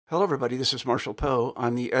Hello, everybody. This is Marshall Poe.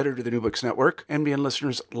 I'm the editor of the New Books Network. NBN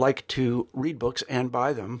listeners like to read books and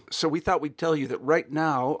buy them. So we thought we'd tell you that right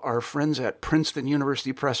now, our friends at Princeton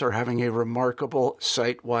University Press are having a remarkable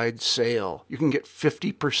site-wide sale. You can get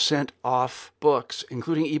 50% off books,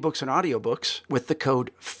 including ebooks and audiobooks, with the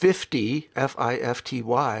code 50,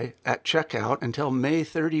 F-I-F-T-Y, at checkout until May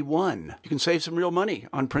 31. You can save some real money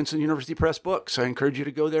on Princeton University Press books. I encourage you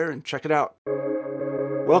to go there and check it out.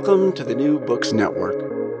 Welcome to the New Books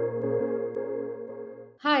Network.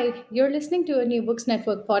 Hi, you're listening to a New Books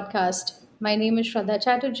Network podcast. My name is Shraddha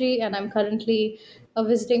Chatterjee, and I'm currently a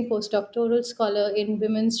visiting postdoctoral scholar in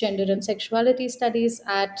women's gender and sexuality studies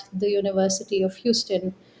at the University of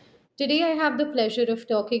Houston. Today, I have the pleasure of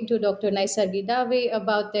talking to Dr. Naisargi Davé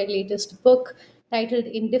about their latest book titled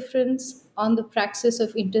Indifference on the Praxis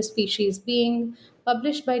of Interspecies Being,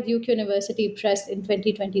 published by Duke University Press in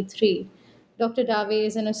 2023. Dr. Davé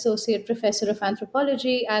is an associate professor of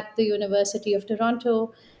anthropology at the University of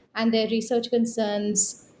Toronto, and their research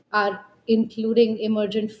concerns are including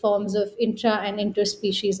emergent forms of intra and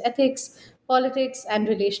interspecies ethics, politics, and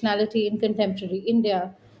relationality in contemporary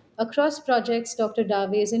India. Across projects, Dr.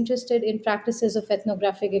 Davé is interested in practices of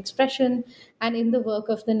ethnographic expression and in the work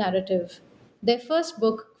of the narrative. Their first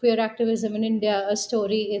book, Queer Activism in India, A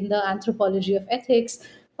Story in the Anthropology of Ethics,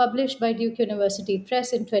 published by Duke University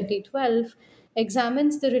Press in 2012,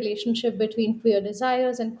 examines the relationship between queer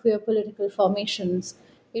desires and queer political formations.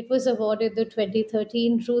 It was awarded the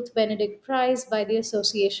 2013 Ruth Benedict Prize by the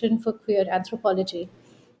Association for Queer Anthropology.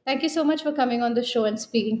 Thank you so much for coming on the show and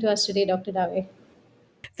speaking to us today, Dr. Davé.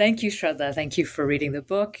 Thank you, Shraddha. Thank you for reading the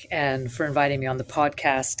book and for inviting me on the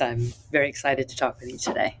podcast. I'm very excited to talk with you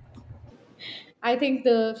today. I think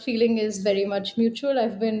the feeling is very much mutual.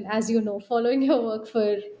 I've been, as you know, following your work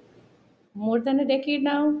for more than a decade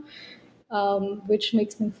now, which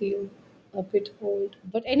makes me feel a bit old.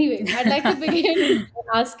 But anyway, I'd like to begin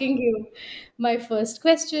by asking you my first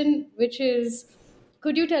question, which is,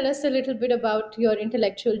 could you tell us a little bit about your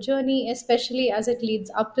intellectual journey, especially as it leads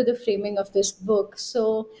up to the framing of this book?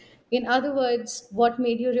 So, in other words, what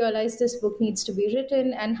made you realize this book needs to be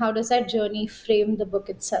written, and how does that journey frame the book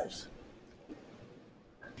itself?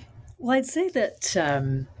 Well, I'd say that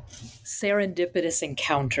serendipitous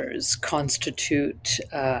encounters constitute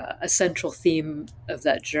a central theme of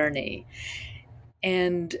that journey.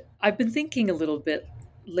 And I've been thinking a little bit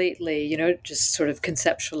lately, just sort of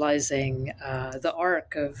conceptualizing the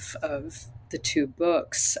arc of the two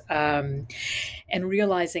books and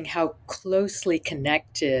realizing how closely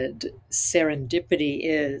connected serendipity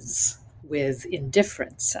is with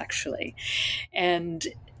indifference, actually. And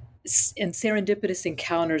serendipitous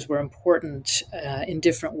encounters were important in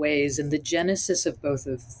different ways in the genesis of both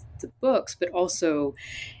of the books, but also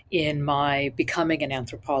in my becoming an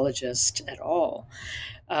anthropologist at all.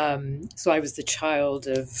 So I was the child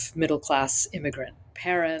of middle-class immigrant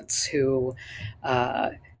parents who,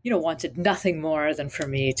 wanted nothing more than for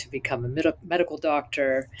me to become a medical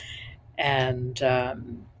doctor. And,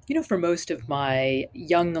 for most of my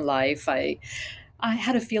young life, I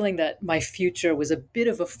had a feeling that my future was a bit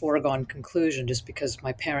of a foregone conclusion just because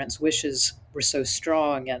my parents' wishes were so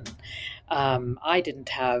strong, and I didn't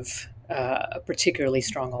have a particularly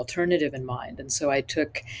strong alternative in mind. And so I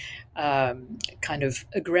took kind of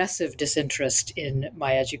aggressive disinterest in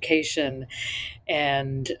my education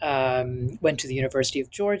and went to the University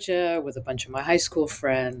of Georgia with a bunch of my high school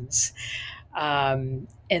friends.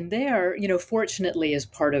 And there, fortunately, as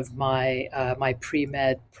part of my my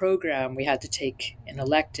pre-med program, we had to take an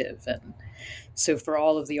elective. And so for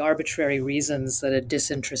all of the arbitrary reasons that a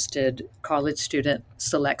disinterested college student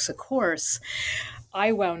selects a course,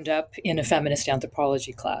 I wound up in a feminist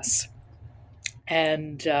anthropology class.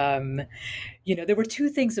 And, there were two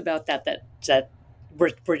things about that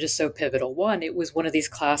were just so pivotal. One, it was one of these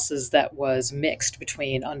classes that was mixed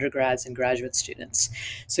between undergrads and graduate students.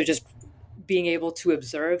 So just being able to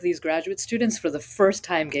observe these graduate students for the first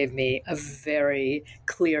time gave me a very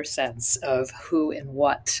clear sense of who and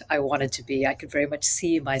what I wanted to be. I could very much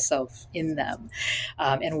see myself in them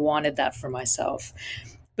and wanted that for myself.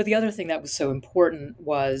 But the other thing that was so important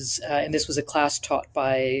was, and this was a class taught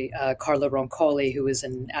by Carla Roncalli, who was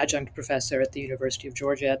an adjunct professor at the University of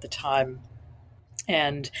Georgia at the time.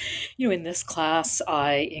 And, in this class,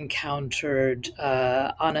 I encountered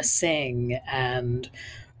Anna Singh and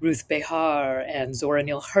Ruth Behar and Zora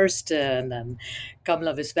Neale Hurston and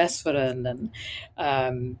Kamla Visvesvaran.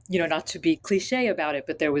 And, not to be cliche about it,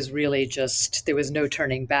 but there was no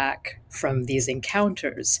turning back from these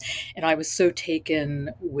encounters. And I was so taken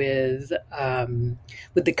with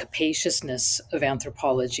the capaciousness of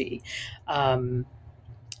anthropology,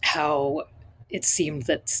 how it seemed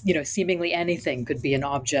that, seemingly anything could be an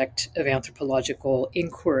object of anthropological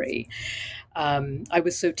inquiry. I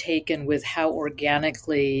was so taken with how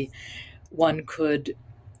organically one could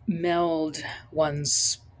meld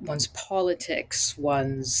one's politics,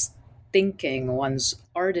 one's thinking, one's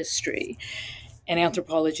artistry. And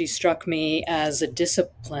anthropology struck me as a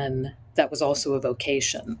discipline that was also a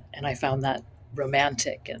vocation. And I found that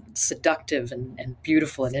romantic and seductive and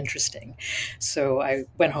beautiful and interesting. So I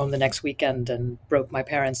went home the next weekend and broke my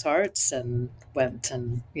parents' hearts and went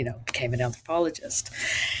and, became an anthropologist.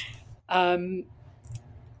 But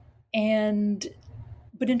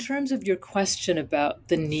in terms of your question about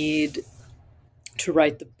the need to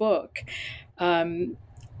write the book,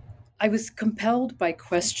 I was compelled by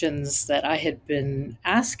questions that I had been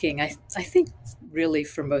asking, I think, really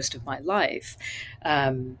for most of my life.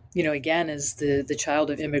 Again, as the child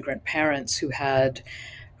of immigrant parents who had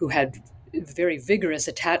very vigorous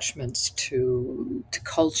attachments to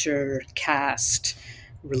culture, caste,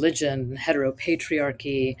 religion,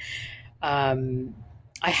 heteropatriarchy.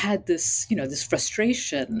 I had this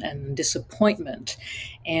frustration and disappointment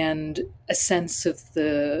and a sense of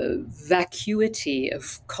the vacuity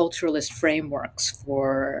of culturalist frameworks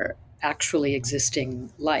for actually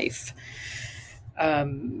existing life.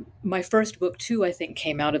 My first book, too, I think,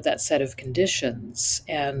 came out of that set of conditions.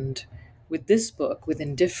 And with this book, with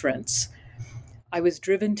Indifference, I was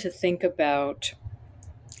driven to think about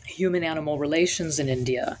human-animal relations in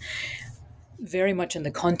India, very much in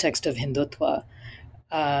the context of Hindutva.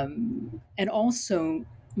 And also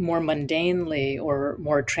more mundanely or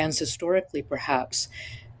more transhistorically, perhaps,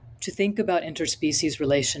 to think about interspecies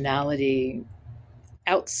relationality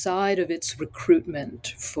outside of its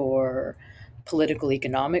recruitment for political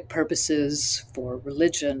economic purposes, for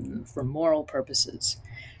religion, for moral purposes.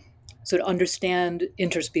 So to understand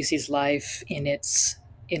interspecies life in its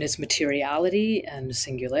materiality and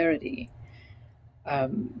singularity.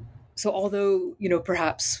 So although,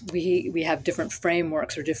 perhaps we have different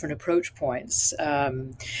frameworks or different approach points,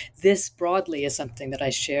 this broadly is something that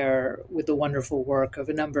I share with the wonderful work of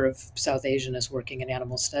a number of South Asianists working in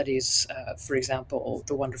animal studies, for example,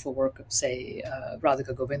 the wonderful work of, say,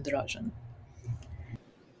 Radhika Govindarajan.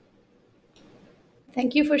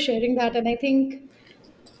 Thank you for sharing that. And I think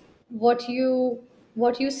what you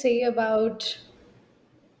say about,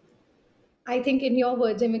 I think in your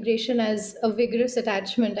words, immigration as a vigorous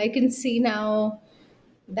attachment, I can see now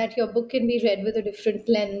that your book can be read with a different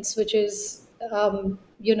lens, which is,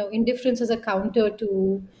 indifference as a counter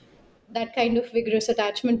to that kind of vigorous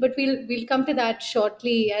attachment. But we'll come to that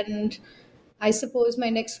shortly. And I suppose my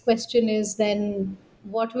next question is then,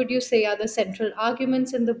 what would you say are the central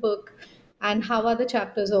arguments in the book, and how are the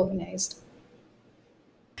chapters organized?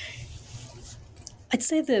 I'd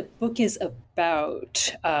say the book is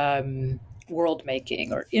about world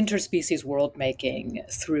making or interspecies world making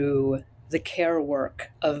through the care work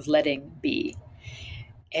of letting be.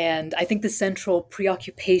 And I think the central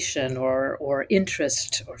preoccupation or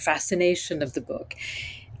interest or fascination of the book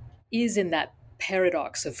is in that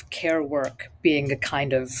paradox of care work being a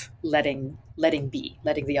kind of letting be,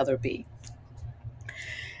 letting the other be.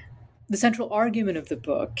 The central argument of the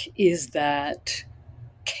book is that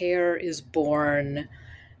care is born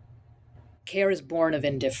of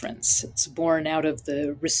indifference. It's born out of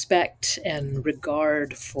the respect and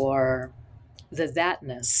regard for the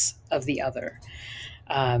thatness of the other,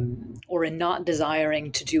 or in not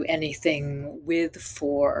desiring to do anything with,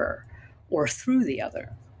 for, or through the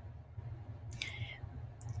other.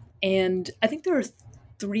 And I think there are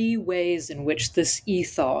three ways in which this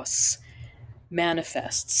ethos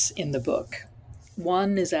manifests in the book.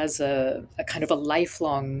 One is as a kind of a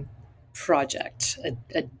lifelong project,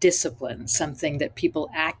 a discipline, something that people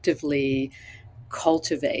actively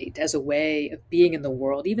cultivate as a way of being in the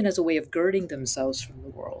world, even as a way of girding themselves from the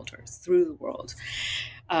world or through the world.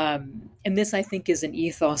 And this, I think, is an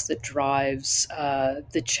ethos that drives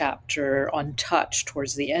the chapter on touch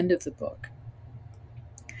towards the end of the book.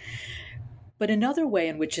 But another way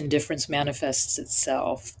in which indifference manifests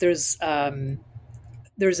itself, there's a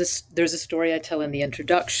story I tell in the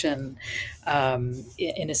introduction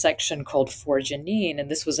in a section called For Janine,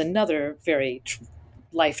 and this was another very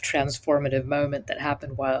life transformative moment that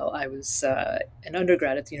happened while I was an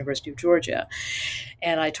undergrad at the University of Georgia.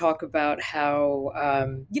 And I talk about how,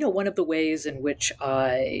 one of the ways in which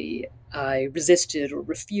I resisted or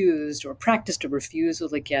refused or practiced a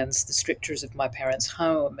refusal against the strictures of my parents'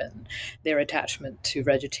 home and their attachment to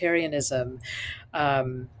vegetarianism,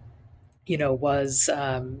 was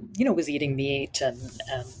eating meat and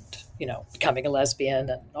becoming a lesbian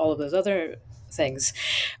and all of those other things.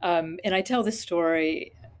 And I tell this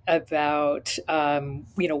story about,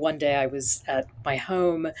 one day I was at my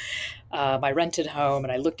home, my rented home,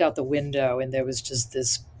 and I looked out the window, and there was just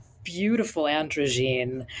this beautiful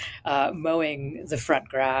androgyne mowing the front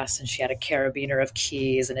grass, and she had a carabiner of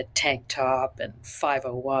keys and a tank top and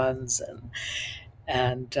 501s,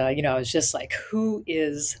 and I was just like, who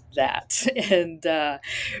is that? And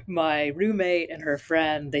my roommate and her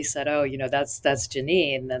friend, they said, oh, that's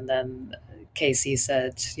Janine. And then Casey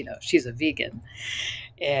said, she's a vegan.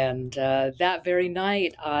 And that very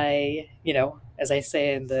night, as I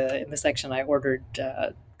say in the section, I ordered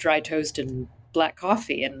dry toast and black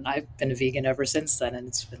coffee, and I've been a vegan ever since then, and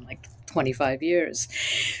it's been like 25 years.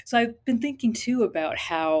 So I've been thinking too about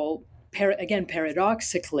how, again,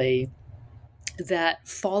 paradoxically, that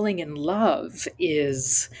falling in love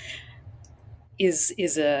is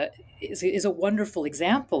a wonderful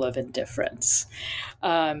example of indifference.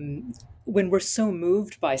 When we're so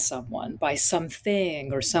moved by someone, by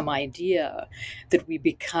something or some idea, that we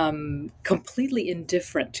become completely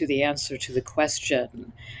indifferent to the answer to the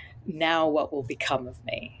question, now what will become of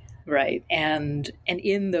me? Right. And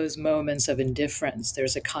in those moments of indifference,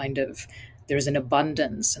 there's an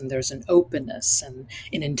abundance, and there's an openness and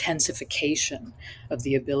an intensification of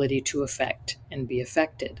the ability to affect and be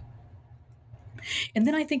affected. And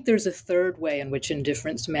then I think there's a third way in which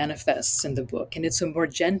indifference manifests in the book, and it's a more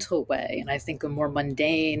gentle way, and I think a more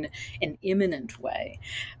mundane and immanent way.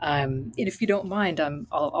 And if you don't mind,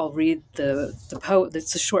 I'll read the poem.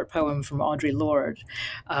 It's a short poem from Audre Lorde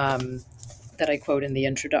that I quote in the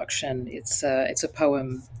introduction. It's a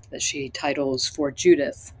poem that she titles For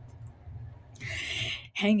Judith.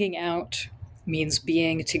 Hanging out means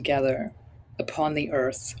being together upon the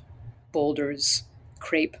earth, boulders,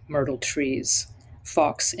 crepe myrtle trees,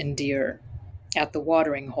 fox and deer, at the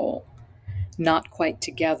watering hole, not quite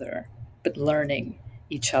together, but learning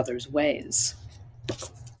each other's ways.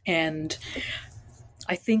 And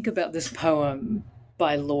I think about this poem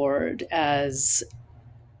by Lorde as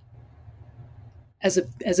a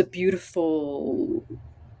beautiful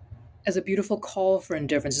call for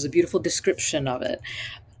indifference, as a beautiful description of it,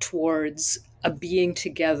 towards a being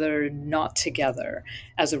together, not together,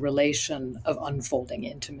 as a relation of unfolding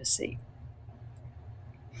intimacy.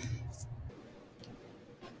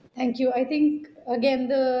 Thank you. I think again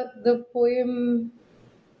the poem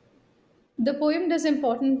does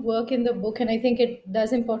important work in the book, and I think it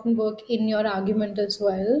does important work in your argument as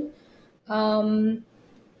well. Um,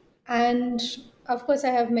 and of course, I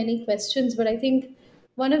have many questions, but I think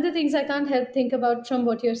one of the things I can't help think about from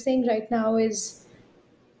what you're saying right now is,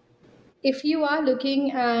 if you are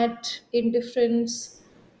looking at indifference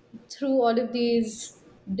through all of these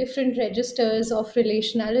different registers of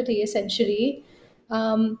relationality, essentially,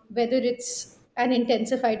 whether it's an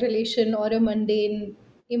intensified relation or a mundane,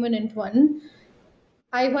 immanent one,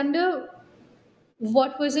 I wonder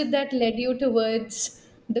what was it that led you towards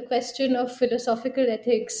the question of philosophical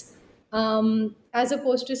ethics, as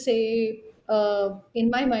opposed to, say,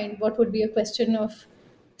 in my mind, what would be a question of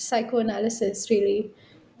psychoanalysis, really.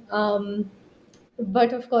 Um,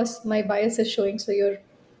 but of course, my bias is showing, so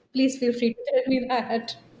please feel free to tell me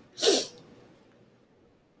that.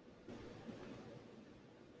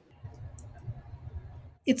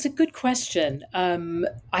 It's a good question. I'm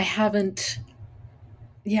not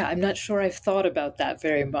sure I've thought about that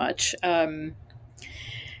very much.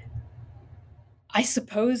 I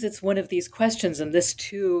suppose it's one of these questions, and this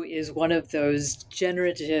too is one of those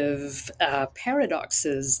generative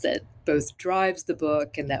paradoxes that both drives the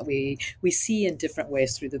book and that we see in different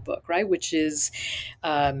ways through the book, right? Which is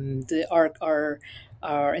our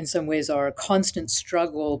in some ways our constant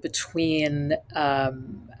struggle between our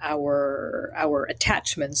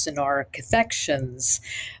attachments and our cathections,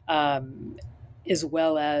 as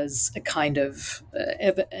well as a kind of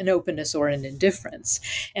an openness or an indifference.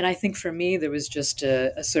 And I think for me, there was just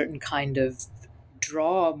a certain kind of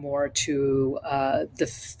draw more to the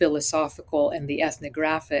philosophical and the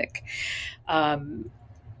ethnographic. And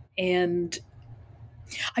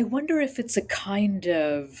I wonder if it's a kind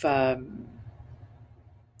of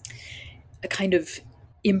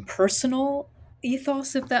impersonal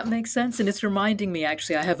ethos, if that makes sense. And it's reminding me,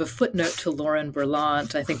 actually, I have a footnote to Lauren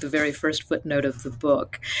Berlant, I think the very first footnote of the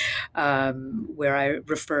book, where I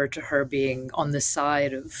refer to her being on the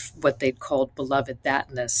side of what they'd called beloved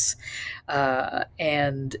thatness,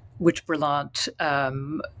 and which Berlant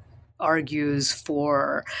argues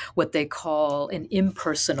for what they call an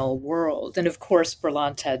impersonal world. And of course,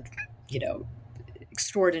 Berlant had,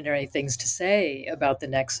 extraordinary things to say about the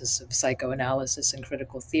nexus of psychoanalysis and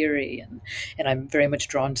critical theory, and I'm very much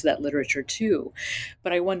drawn to that literature too.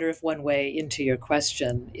 But I wonder if one way into your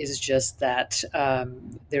question is just that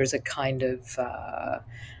there's a kind of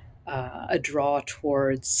a draw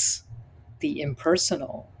towards the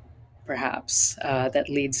impersonal, perhaps, that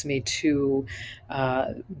leads me to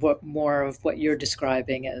what more of what you're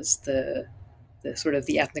describing as the sort of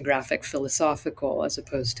the ethnographic philosophical as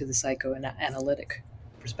opposed to the psychoanalytic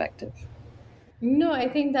perspective. No, I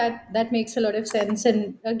think that makes a lot of sense.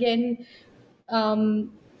 And again,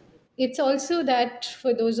 um, it's also that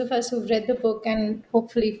for those of us who've read the book, and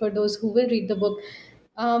hopefully for those who will read the book,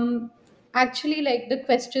 um, actually, like the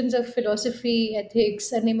questions of philosophy,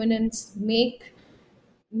 ethics, and immanence make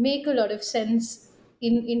a lot of sense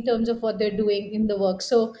in terms of what they're doing in the work.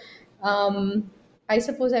 So, I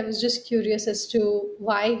suppose I was just curious as to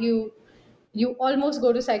why you almost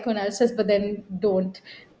go to psychoanalysis but then don't.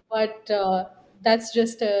 But that's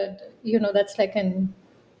just a, that's like an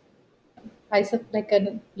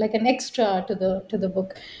like an extra to the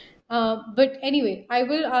book. But anyway, I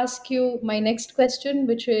will ask you my next question,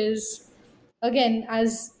 which is, again,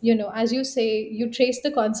 as you know, as you say, you trace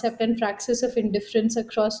the concept and praxis of indifference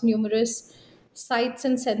across numerous sights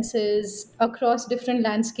and senses, across different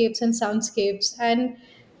landscapes and soundscapes, and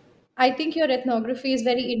I think your ethnography is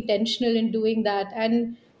very intentional in doing that.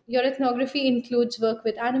 And your ethnography includes work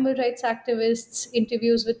with animal rights activists,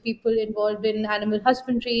 interviews with people involved in animal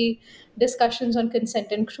husbandry, discussions on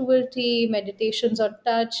consent and cruelty, meditations on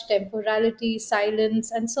touch, temporality,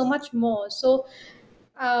 silence, and so much more. So,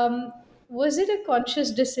 um, was it a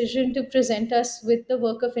conscious decision to present us with the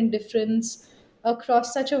work of indifference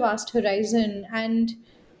across such a vast horizon? And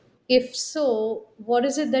if so, what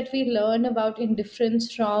is it that we learn about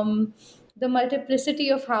indifference from the multiplicity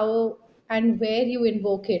of how and where you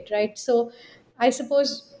invoke it, right? So, I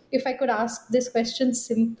suppose if I could ask this question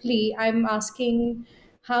simply, I'm asking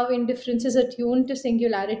how indifference is attuned to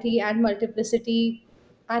singularity and multiplicity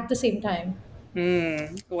at the same time.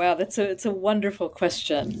 Wow, it's a wonderful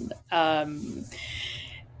question, and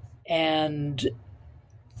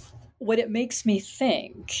what it makes me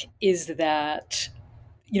think is that,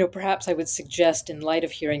 perhaps I would suggest, in light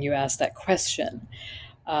of hearing you ask that question,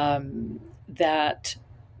 that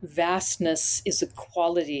vastness is a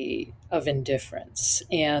quality of indifference,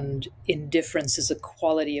 and indifference is a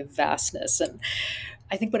quality of vastness. And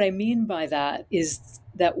I think what I mean by that is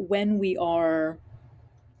that when we are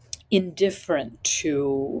indifferent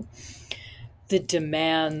to the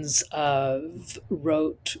demands of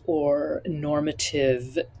rote or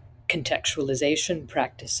normative contextualization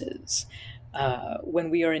practices, when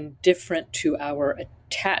we are indifferent to our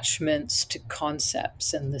attachments to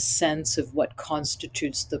concepts and the sense of what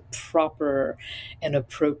constitutes the proper and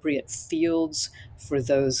appropriate fields for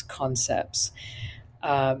those concepts,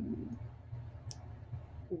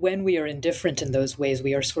 when we are indifferent in those ways,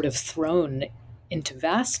 we are sort of thrown into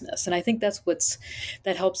vastness. And I think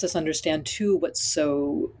that helps us understand too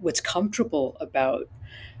what's comfortable about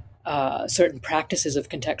certain practices of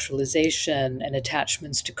contextualization and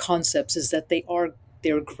attachments to concepts is that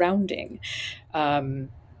they're grounding, and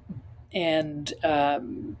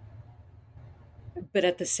but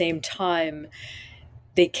at the same time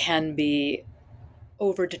they can be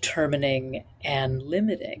over determining and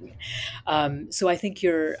limiting. So I think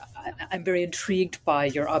I'm very intrigued by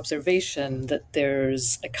your observation that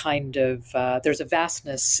there's a kind of there's a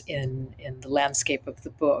vastness in the landscape of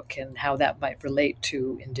the book and how that might relate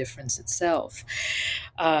to indifference itself.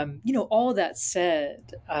 All that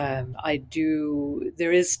said,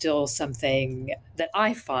 there is still something that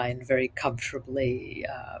I find very comfortably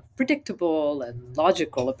predictable and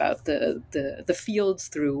logical about the fields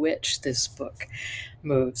through which this book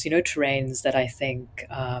moves, terrains that I think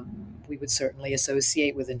we would certainly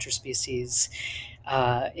associate with interspecies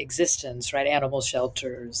existence, right? Animal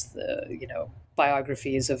shelters,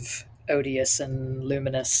 biographies of odious and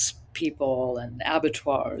luminous people, and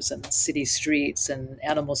abattoirs, and city streets, and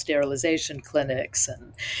animal sterilization clinics,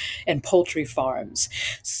 and poultry farms.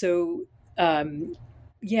 So,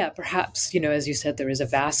 yeah, perhaps, as you said, there is a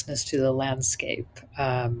vastness to the landscape.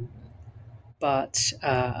 But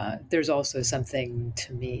there's also something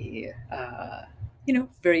to me,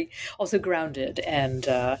 very also grounded and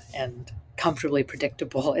comfortably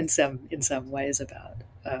predictable in some ways about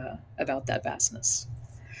that vastness.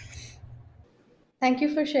 Thank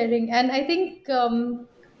you for sharing. And I think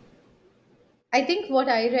what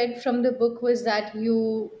I read from the book was that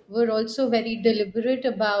you were also very deliberate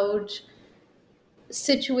about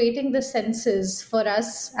situating the senses for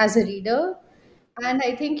us as a reader And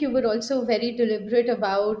I think you were also very deliberate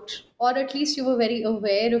about, or at least you were very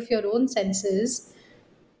aware of your own senses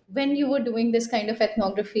when you were doing this kind of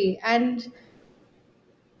ethnography. And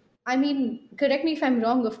I mean, correct me if I'm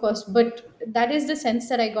wrong, of course, but that is the sense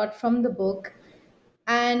that I got from the book.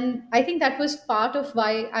 And I think that was part of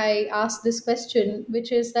why I asked this question,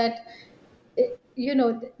 which is that,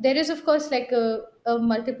 there is, of course, like a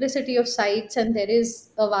multiplicity of sites and there is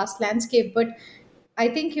a vast landscape, but I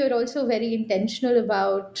think you're also very intentional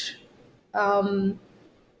about, um,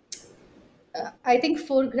 I think,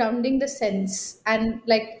 foregrounding the sense. And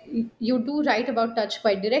like you do write about touch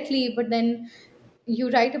quite directly, but then you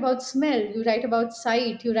write about smell, you write about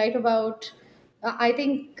sight, you write about, I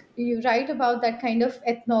think you write about that kind of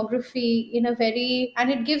ethnography in a very, and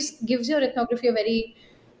it gives your ethnography a very,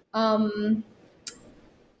 um,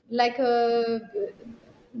 like a,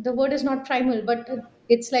 the word is not primal, but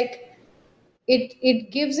it's like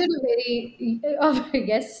it gives it a very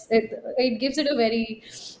yes, it gives it a very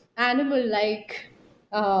animal like,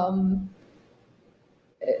 um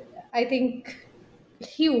I think,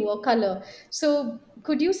 hue or color. So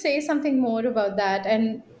could you say something more about that,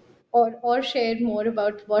 and or share more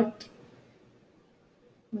about what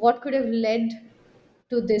could have led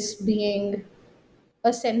to this being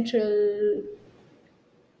a central,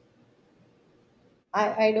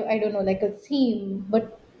 I don't know, like a theme,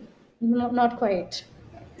 but not quite.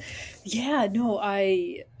 Yeah, no,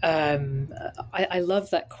 I love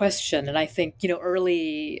that question, and I think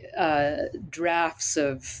early drafts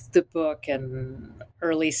of the book and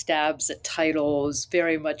early stabs at titles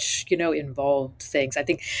very much involved things. I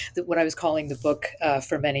think that what I was calling the book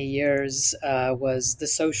for many years was The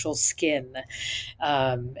Social Skin,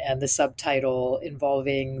 and the subtitle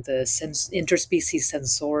involving the interspecies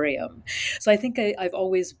sensorium. So I think I've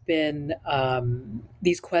always been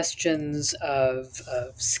these questions of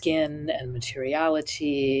skin and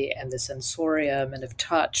materiality and the sensorium and of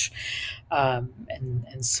touch,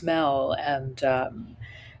 and smell, and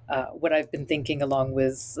what I've been thinking along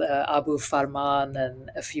with Abu Farman and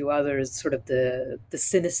a few others, sort of the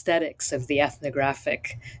synesthetics of the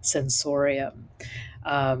ethnographic sensorium.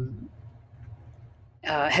 Um,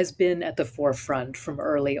 has been at the forefront from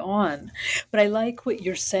early on. But I like what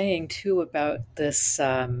you're saying too about this.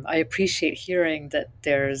 I appreciate hearing that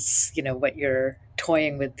there's, what you're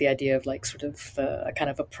toying with, the idea of like sort of a kind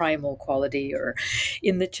of a primal quality, or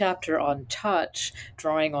in the chapter on touch,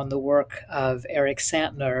 drawing on the work of Eric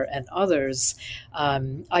Santner and others,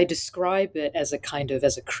 I describe it as a kind of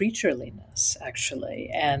as a creatureliness, actually,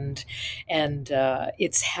 and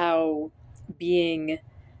it's how being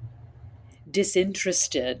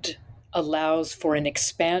disinterested allows for an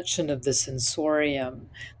expansion of the sensorium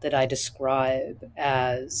that I describe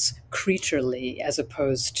as creaturely, as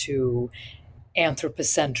opposed to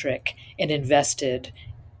anthropocentric and invested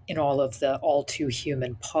in all of the all too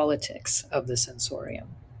human politics of the sensorium.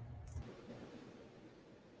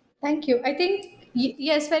 Thank you. I think,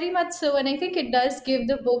 yes, very much so. And I think it does give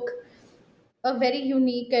the book a very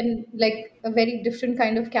unique and like a very different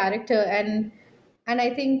kind of character. And I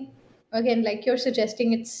think, again, like you're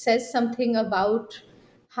suggesting, it says something about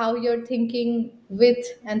how you're thinking with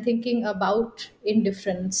and thinking about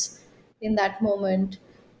indifference in that moment.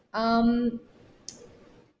 Um,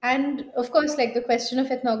 and of course, like the question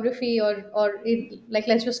of ethnography, or it, like,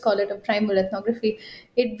 let's just call it a primal ethnography,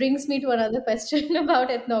 it brings me to another question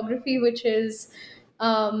about ethnography, which is,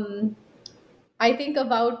 um, I think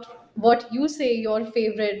about what you say your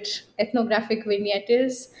favorite ethnographic vignette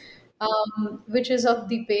is, which is of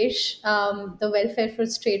Dipesh, the welfare for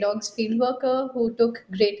stray dogs field worker who took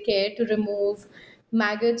great care to remove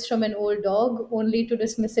maggots from an old dog, only to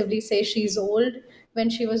dismissively say she's old when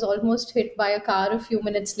she was almost hit by a car a few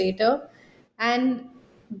minutes later. And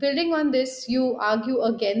building on this, you argue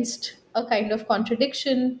against a kind of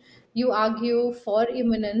contradiction, you argue for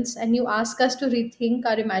immanence, and you ask us to rethink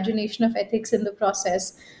our imagination of ethics in the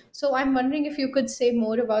process. So I'm wondering if you could say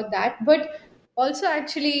more about that. But also,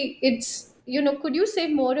 actually, it's, could you say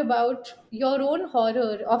more about your own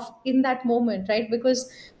horror of in that moment, right? Because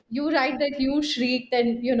you write that you shrieked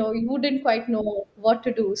and, you didn't quite know what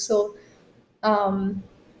to do. So,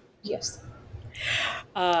 yes.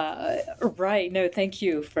 Right. No, thank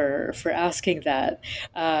you for asking that.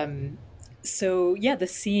 Um, so yeah, the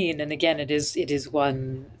scene, and again, it is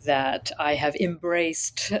one that I have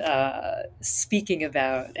embraced speaking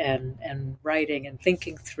about and writing and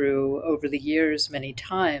thinking through over the years many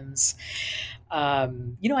times.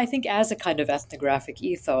 I think as a kind of ethnographic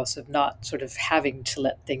ethos of not sort of having to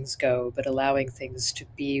let things go, but allowing things to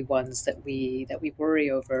be ones that we worry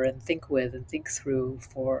over and think with and think through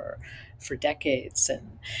for decades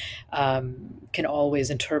and can always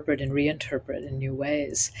interpret and reinterpret in new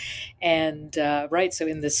ways. And right, so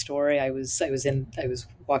in this story, I was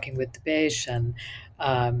walking with Davé, and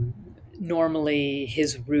normally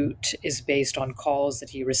his route is based on calls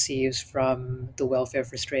that he receives from the Welfare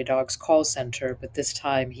for Stray Dogs call center, but this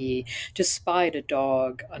time he just spied a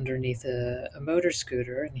dog underneath a motor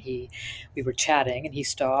scooter, and we were chatting, and he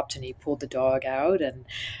stopped and he pulled the dog out, and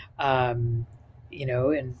and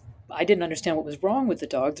I didn't understand what was wrong with the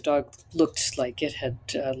dog. The dog looked like it had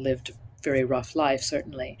lived a very rough life,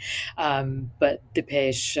 certainly. But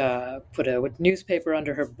Dipesh put a newspaper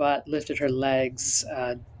under her butt, lifted her legs,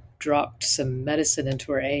 dropped some medicine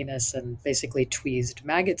into her anus, and basically tweezed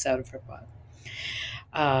maggots out of her butt.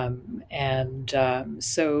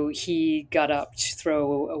 So he got up to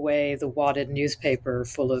throw away the wadded newspaper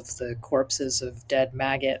full of the corpses of dead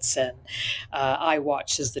maggots, and I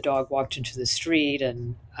watched as the dog walked into the street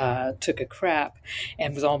and took a crap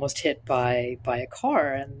and was almost hit by a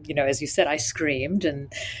car. And as you said, I screamed.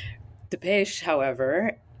 And Dipesh,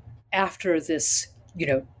 however, after this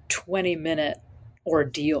 20-minute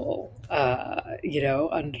ordeal,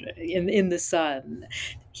 in the sun.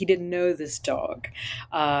 He didn't know this dog,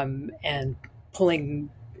 and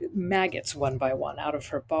pulling maggots one by one out of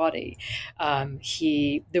her body.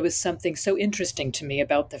 There was something so interesting to me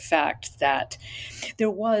about the fact that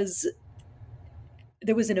there was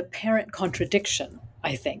an apparent contradiction,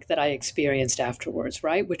 I think, that I experienced afterwards,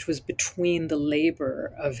 right? Which was between the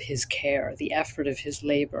labor of his care, the effort of his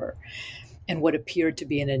labor, and what appeared to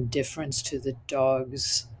be an indifference to the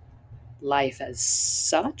dog's life as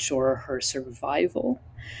such, or her survival,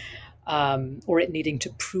 or it needing to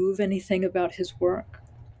prove anything about his work,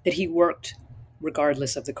 that he worked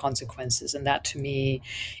regardless of the consequences. And that, to me,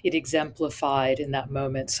 it exemplified in that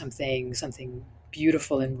moment something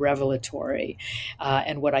beautiful and revelatory,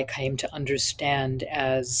 and what I came to understand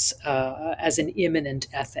as an immanent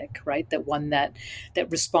ethic, right? That one that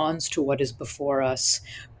responds to what is before us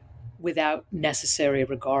without necessary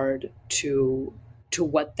regard to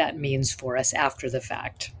what that means for us after the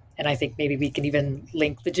fact. And I think maybe we can even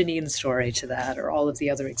link the Janine story to that, or all of the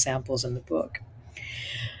other examples in the book.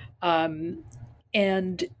 And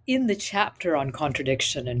in the chapter on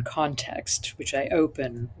contradiction and context, which I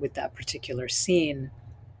open with that particular scene,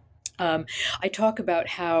 I talk about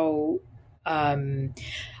how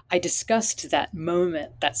I discussed that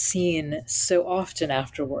moment, that scene, so often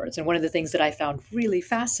afterwards. And one of the things that I found really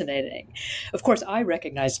fascinating, of course, I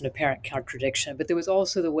recognized an apparent contradiction, but there was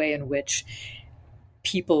also the way in which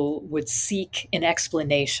people would seek an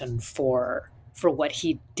explanation for what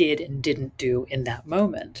he did and didn't do in that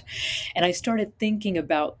moment. And I started thinking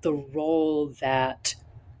about the role that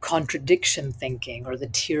contradiction thinking, or the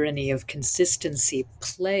tyranny of consistency,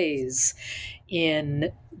 plays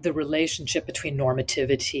in the relationship between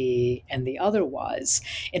normativity and the otherwise,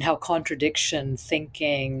 and how contradiction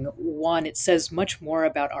thinking, one, it says much more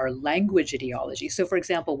about our language ideology. So, for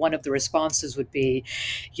example, one of the responses would be,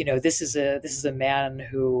 this is a man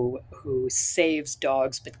who saves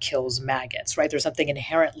dogs but kills maggots, right? There's something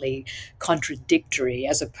inherently contradictory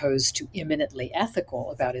as opposed to imminently ethical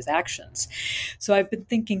about his actions. So I've been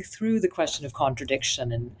thinking through the question of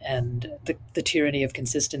contradiction and the tyranny of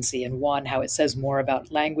consistency, and one, how it says more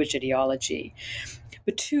about language ideology,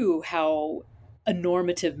 but two, how a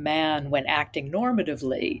normative man, when acting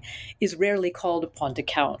normatively, is rarely called upon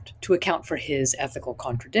to account for his ethical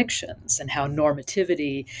contradictions, and how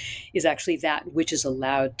normativity is actually that which is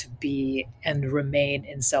allowed to be and remain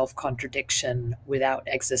in self-contradiction without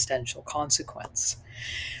existential consequence.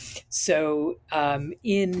 So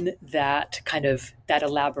in that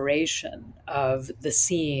elaboration of the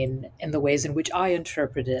scene and the ways in which I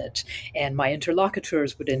interpret it and my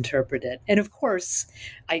interlocutors would interpret it, and of course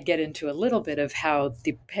I get into a little bit of how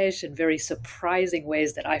Dipesh, in very surprising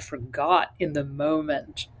ways that I forgot in the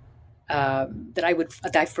moment,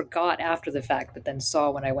 that I forgot after the fact, but then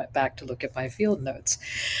saw when I went back to look at my field notes.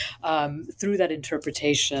 Through that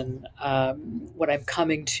interpretation, what I'm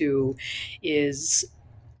coming to is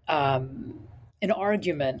an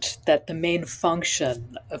argument that the main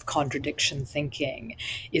function of contradiction thinking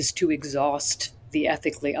is to exhaust the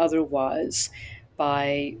ethically otherwise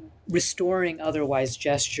by restoring otherwise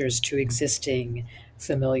gestures to existing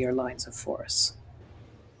familiar lines of force.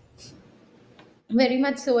 Very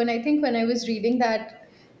much so. And I think when I was reading that,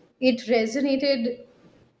 it resonated,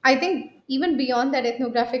 I think, even beyond that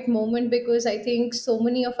ethnographic moment, because I think so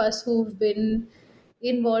many of us who've been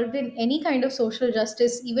involved in any kind of social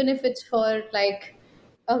justice, even if it's for like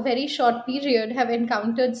a very short period, have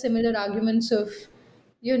encountered similar arguments of,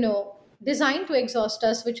 designed to exhaust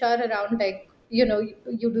us, which are around like you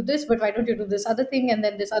do this, but why don't you do this other thing, and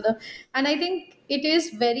then this other. And I think it is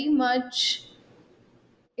very much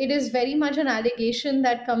an allegation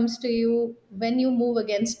that comes to you when you move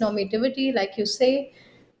against normativity, like you say.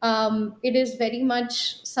 It is very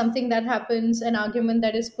much something that happens, an argument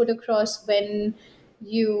that is put across when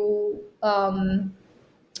you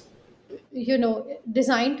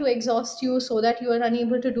designed to exhaust you so that you are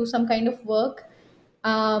unable to do some kind of work.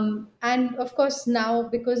 And of course, now,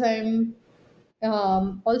 because I'm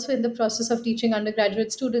also in the process of teaching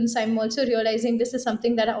undergraduate students, I'm also realizing this is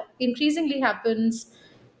something that increasingly happens,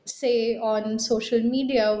 say, on social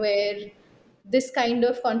media, where this kind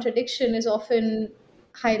of contradiction is often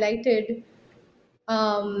highlighted,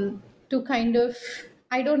 to kind of,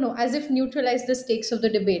 I don't know, as if neutralize the stakes of the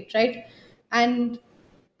debate, right? And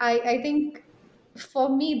I think for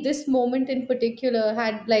me, this moment in particular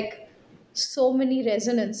had like so many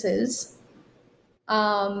resonances.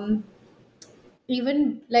 Um,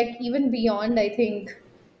 even beyond, I think,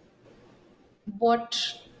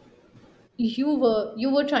 what you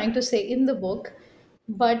were trying to say in the book.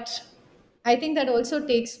 But I think that also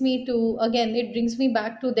takes me to, again, it brings me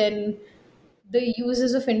back to then the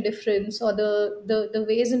uses of indifference, or the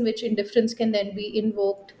ways in which indifference can then be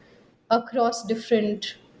invoked across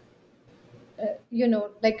different,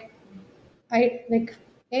 like, I like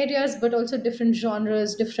areas, but also different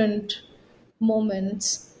genres, different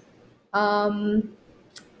moments. um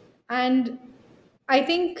and I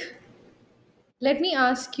think, let me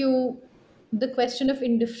ask you the question of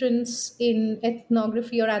indifference in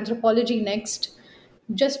ethnography or anthropology next,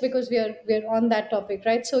 just because we're on that topic,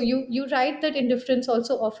 right? So you write that indifference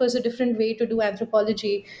also offers a different way to do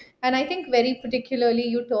anthropology, and I think very particularly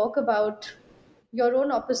you talk about your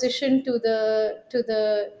own opposition to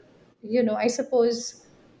the I suppose,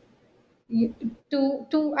 you,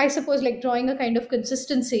 to I suppose, like, drawing a kind of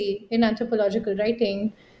consistency in anthropological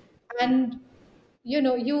writing. And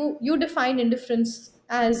you define indifference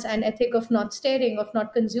as an ethic of not staring, of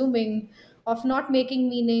not consuming, of not making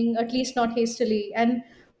meaning, at least not hastily. And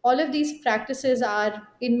all of these practices are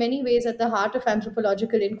in many ways at the heart of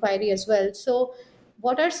anthropological inquiry as well. So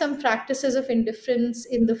what are some practices of indifference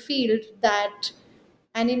in the field that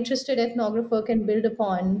an interested ethnographer can build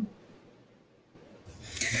upon?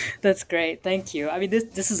 That's great. Thank you. I mean,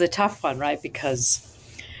 this is a tough one, right? Because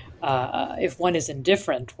if one is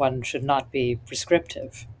indifferent, one should not be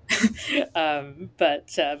prescriptive. But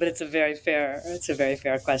it's a very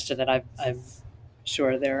fair question, and I'm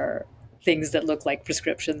sure there are things that look like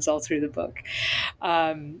prescriptions all through the book.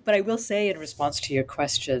 But I will say, in response to your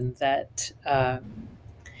question, that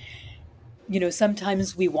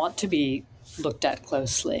sometimes we want to be looked at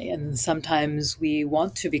closely, and sometimes we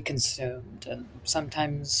want to be consumed, and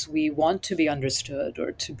sometimes we want to be understood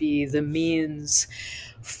or to be the means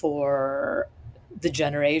for the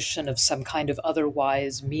generation of some kind of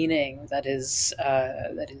otherwise meaning that is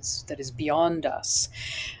beyond us.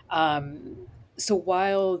 So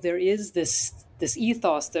while there is this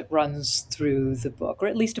ethos that runs through the book, or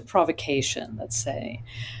at least a provocation, let's say,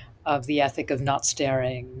 of the ethic of not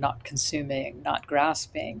staring, not consuming, not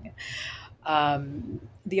grasping.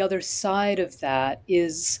 The other side of that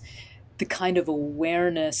is the kind of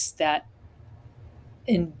awareness that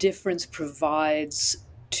indifference provides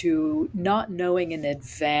to not knowing in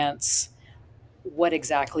advance what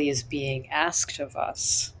exactly is being asked of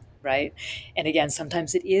us, right? And again,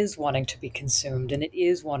 sometimes it is wanting to be consumed, and it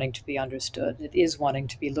is wanting to be understood, it is wanting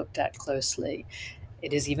to be looked at closely,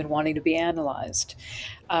 it is even wanting to be analyzed.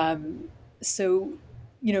 So,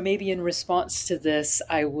 maybe in response to this,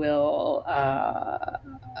 I will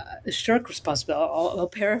shirk responsibility. I'll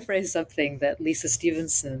paraphrase something that Lisa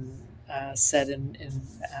Stevenson said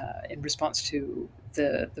in response to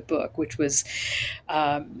the book, which was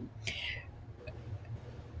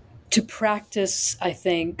to practice, I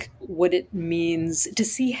think, what it means to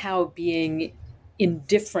see how being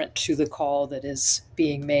indifferent to the call that is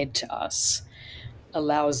being made to us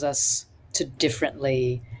allows us to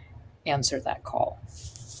differently answer that call.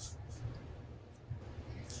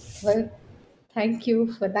 Well, thank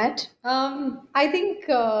you for that. I think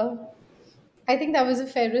that was a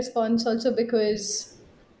fair response also, because,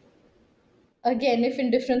 again, if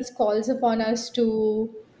indifference calls upon us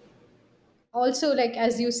to, also, like,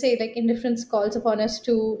 as you say, like, indifference calls upon us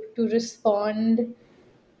to respond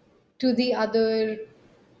to the other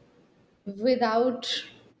without,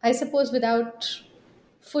 I suppose, without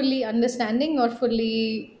fully understanding, or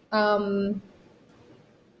fully,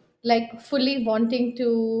 like, fully wanting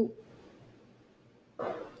to,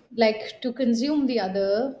 like, to consume the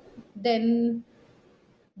other, then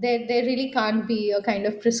there really can't be a kind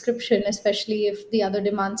of prescription, especially if the other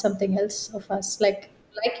demands something else of us, like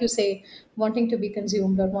you say, wanting to be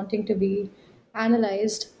consumed or wanting to be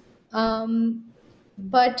analyzed.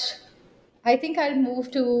 But I think I'll move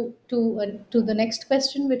to the next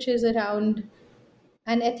question, which is around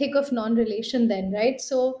an ethic of non-relation. Then, right?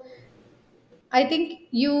 So I think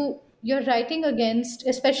you're writing against,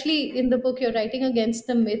 especially in the book, you're writing against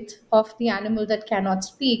the myth of the animal that cannot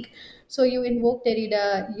speak. So you invoke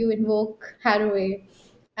Derrida, you invoke Haraway,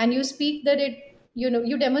 and you speak that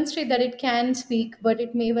you demonstrate that it can speak, but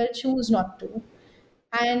it may well choose not to.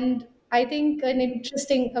 And I think a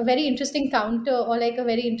very interesting counter, or like a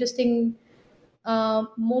very interesting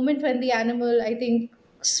moment when the animal, I think,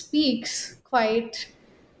 speaks quite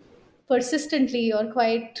persistently or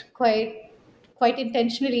quite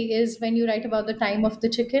intentionally, is when you write about the time of the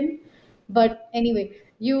chicken. But anyway,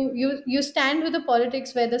 you stand with the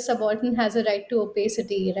politics where the subaltern has a right to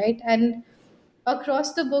opacity, right? And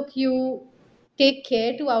across the book, you take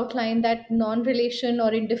care to outline that non relation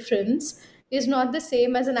or indifference is not the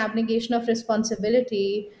same as an abnegation of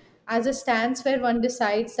responsibility, as a stance where one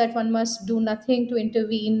decides that one must do nothing to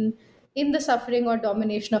intervene in the suffering or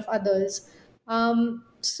domination of others.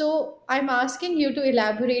 So I'm asking you to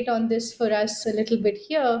elaborate on this for us a little bit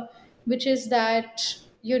here, which is that,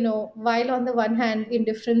 while on the one hand,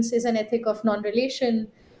 indifference is an ethic of non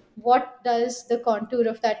relation, what does the contour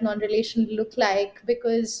of that non relation look like?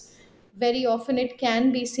 Because very often it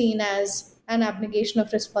can be seen as an abnegation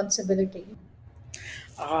of responsibility.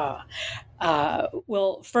 Ah,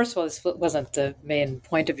 well, first of all, this wasn't the main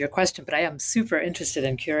point of your question, but I am super interested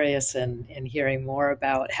and curious in hearing more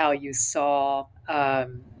about how you saw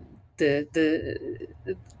the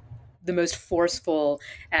the most forceful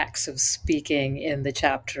acts of speaking in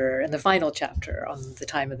the final chapter on the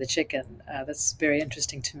time of the chicken. That's very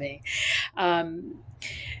interesting to me. Um,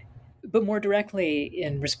 but more directly,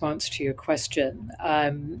 in response to your question,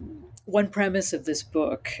 one premise of this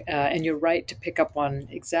book, and you're right to pick up on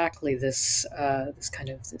exactly this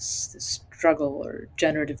struggle or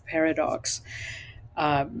generative paradox.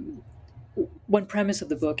 Um, One premise of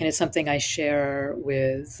the book, and it's something I share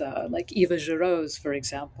with like Eva Giroux, for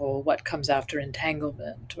example, What Comes After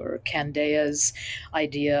Entanglement, or Candea's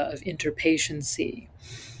idea of interpaciency,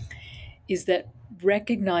 is that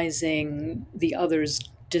recognizing the other's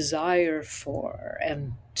desire for,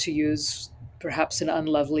 and to use perhaps an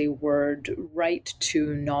unlovely word, right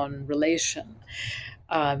to non relation,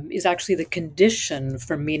 is actually the condition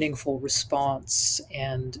for meaningful response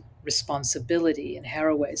and responsibility in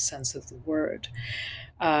Haraway's sense of the word.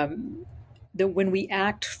 Um, that when we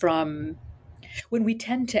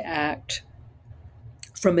tend to act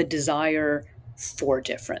from a desire for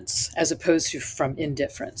difference as opposed to from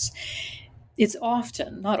indifference, it's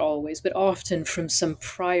often, not always, but often from some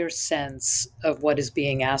prior sense of what is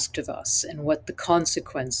being asked of us and what the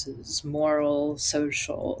consequences, moral,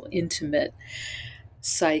 social, intimate,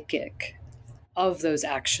 psychic, of those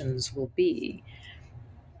actions will be.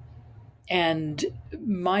 And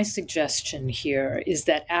my suggestion here is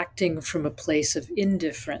that acting from a place of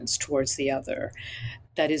indifference towards the other,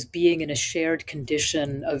 that is, being in a shared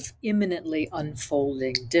condition of imminently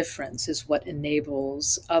unfolding difference, is what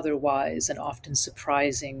enables otherwise and often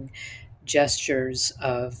surprising gestures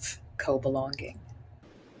of co belonging.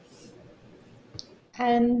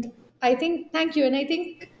 And I think, thank you. And I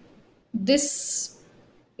think this,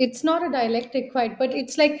 it's not a dialectic quite, but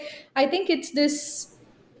it's like, I think it's this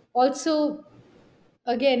also,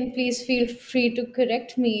 again, please feel free to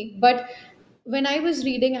correct me. But when I was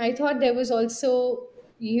reading, I thought there was also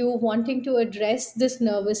you wanting to address this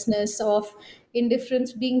nervousness of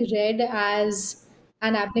indifference being read as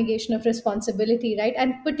an abnegation of responsibility, right?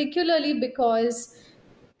 And particularly because,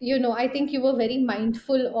 I think you were very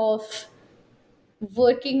mindful of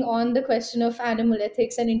working on the question of animal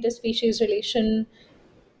ethics and interspecies relation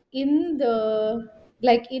in the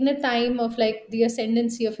in a time of like the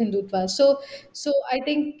ascendancy of Hindutva. So I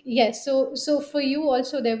think, yes, so for you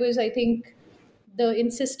also there was, I think, the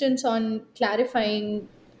insistence on clarifying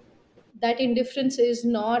that indifference is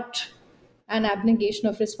not an abnegation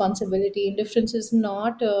of responsibility. Indifference is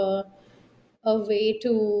not a way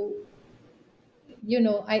to,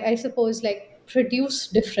 I suppose, like, produce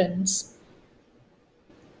difference.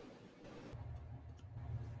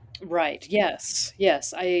 Right. Yes.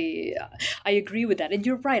 Yes. I agree with that, and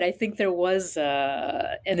you're right. I think there was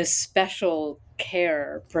an especial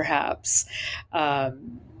care, perhaps,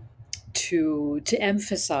 um, to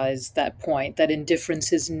emphasize that point that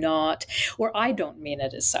indifference is not, or I don't mean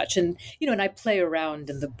it as such. And and I play around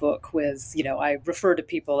in the book with, I refer to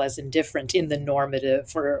people as indifferent in the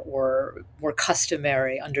normative or more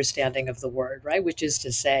customary understanding of the word, right? Which is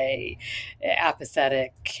to say,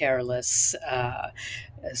 apathetic, careless,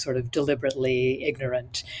 sort of deliberately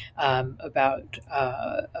ignorant about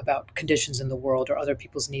conditions in the world or other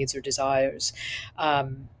people's needs or desires.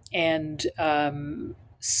 And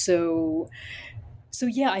so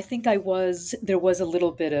yeah, I think there was a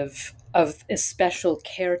little bit of a special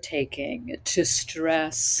caretaking to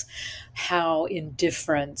stress how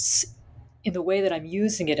indifference, in the way that I'm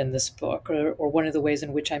using it in this book, or one of the ways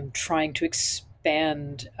in which I'm trying to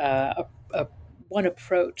expand one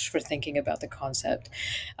approach for thinking about the concept,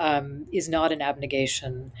 is not an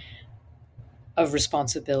abnegation of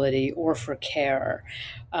responsibility or for care.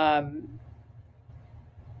 And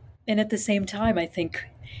at the same time, I think,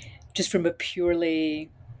 just from a purely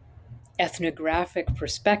ethnographic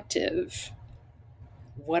perspective,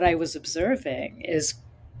 what I was observing is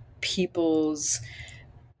people's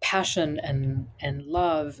passion and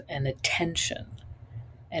love and attention.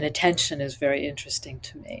 And attention is very interesting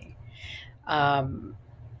to me.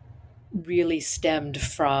 Really stemmed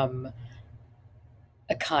from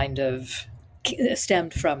that kind of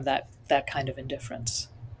indifference.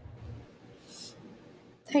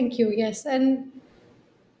 Thank you. Yes. And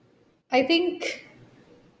I think,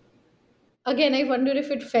 again, I wonder if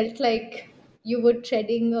it felt like you were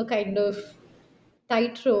treading a kind of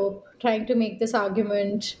tightrope trying to make this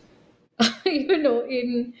argument, in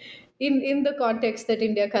the context that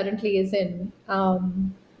India currently is in.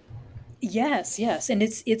 Yes, and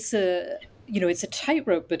it's a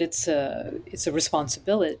tightrope, but it's a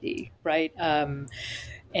responsibility, right?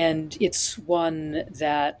 And it's one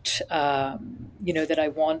that that I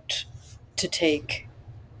want to take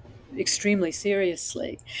extremely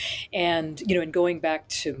seriously. And in going back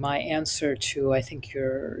to my answer to, I think,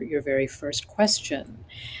 your very first question,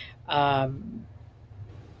 the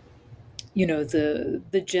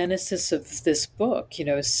genesis of this book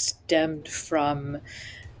stemmed from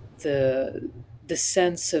the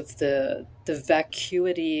sense of the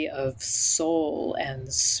vacuity of soul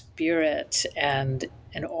and spirit and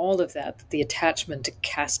all of that the attachment to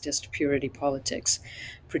casteist purity politics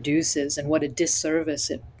produces, and what a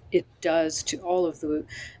disservice it does to all of the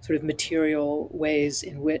sort of material ways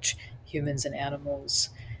in which humans and animals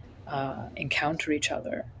encounter each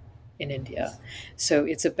other in India. So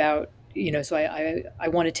it's about, so I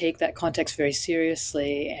want to take that context very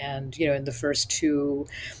seriously. And, in the first two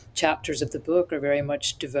chapters of the book are very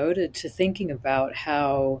much devoted to thinking about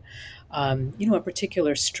how, a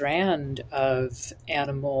particular strand of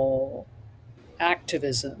animal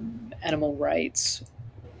activism, animal rights,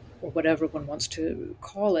 or whatever one wants to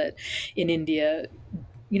call it, in India,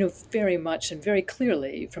 very much and very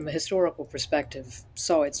clearly, from a historical perspective,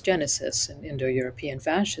 saw its genesis in Indo-European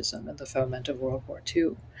fascism and the foment of World War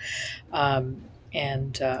II.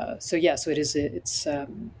 So it is.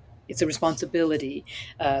 It's a responsibility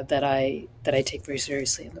that I take very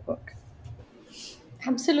seriously in the book.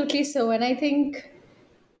 Absolutely so. And I think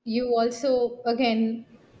you also, again,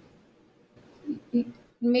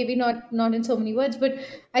 maybe not in so many words, but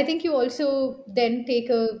I think you also then take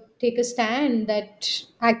a stand that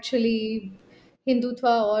actually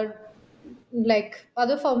Hindutva, or like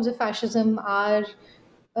other forms of fascism, are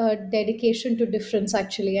a dedication to difference,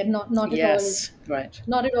 actually, and not at all, Yes, right.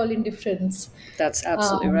 not at all indifference. That's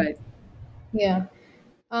absolutely Um, right. yeah.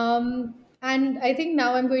 And I think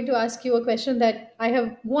now I'm going to ask you a question that I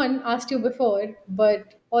have, one, asked you before,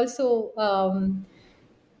 but also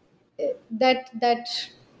that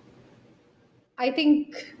I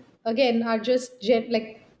think, again, are just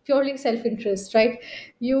like purely self-interest, right?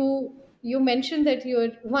 You mentioned that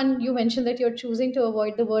you mentioned that you're choosing to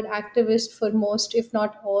avoid the word activist for most, if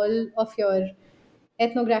not all, of your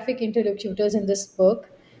ethnographic interlocutors in this book.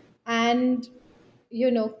 And you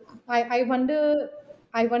know I wonder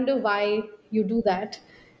why you do that.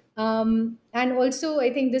 And also,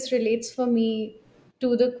 I think this relates for me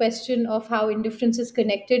to the question of how indifference is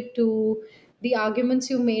connected to the arguments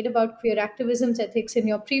you made about queer activism's ethics in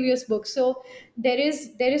your previous book. So there is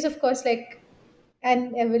of course, like,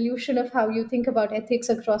 an evolution of how you think about ethics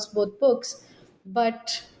across both books.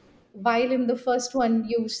 But while in the first one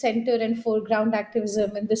you center and foreground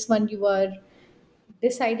activism, in this one you are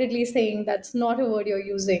decidedly saying that's not a word you're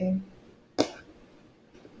using.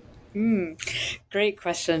 Great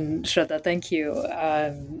question, Shraddha. Thank you.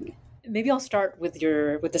 Maybe I'll start with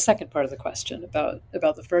the second part of the question about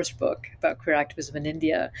the first book about queer activism in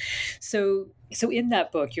India. So in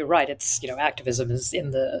that book, you're right. It's activism is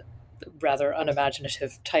in the rather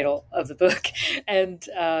unimaginative title of the book. And,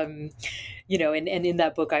 and in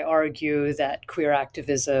that book, I argue that queer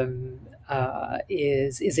activism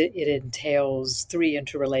it entails three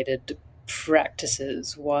interrelated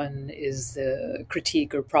practices. One is the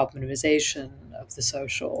critique or problematization of the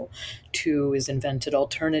social. Two is invented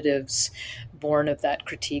alternatives born of that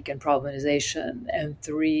critique and problematization. And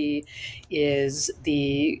three is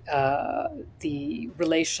the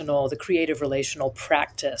creative relational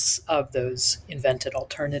practice of those invented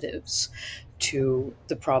alternatives to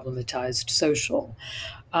the problematized social.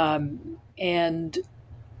 But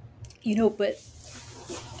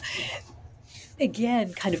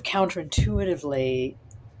again, kind of counterintuitively,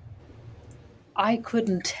 I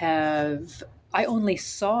only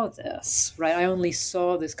saw this, right? I only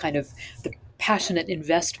saw this kind of the passionate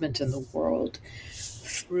investment in the world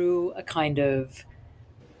through a kind of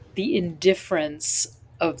the indifference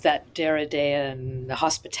of that Derridean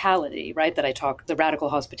hospitality, right? The radical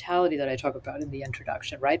hospitality that I talk about in the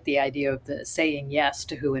introduction, right? The idea of the saying yes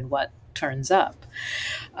to who and what turns up.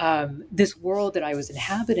 This world that I was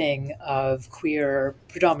inhabiting of queer,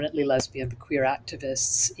 predominantly lesbian, but queer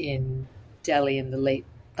activists in Delhi in the late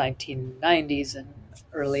 1990s and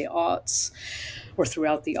early aughts, or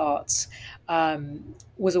throughout the aughts,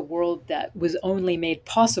 was a world that was only made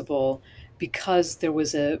possible because there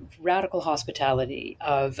was a radical hospitality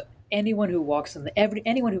of anyone who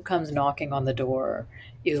anyone who comes knocking on the door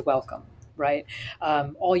is welcome, right?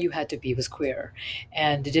 All you had to be was queer,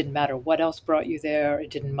 and it didn't matter what else brought you there. It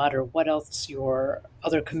didn't matter what else your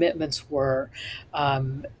other commitments were.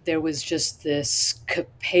 There was just this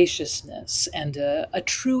capaciousness and a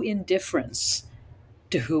true indifference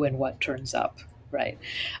to who and what turns up, right?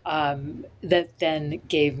 That then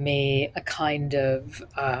gave me a kind of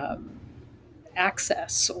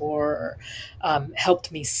access, or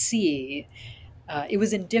helped me see. It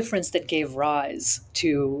was indifference that gave rise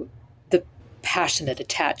to the passionate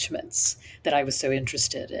attachments that I was so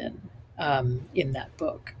interested in that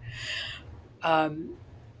book. In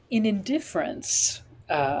Indifference,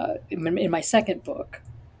 in my second book,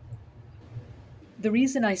 the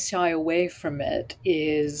reason I shy away from it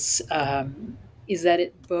is that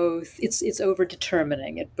it's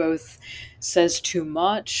over-determining. It both says too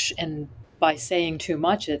much, and by saying too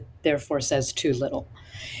much, it therefore says too little.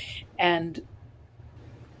 And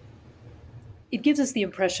it gives us the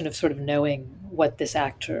impression of sort of knowing what this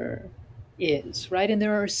actor is, right? And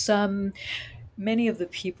there are many of the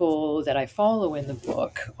people that I follow in the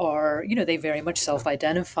book are, they very much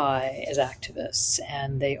self-identify as activists,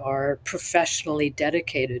 and they are professionally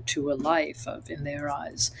dedicated to a life of, in their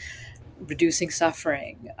eyes, reducing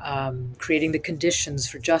suffering, creating the conditions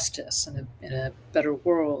for justice in a better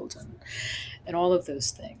world, and all of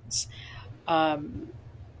those things.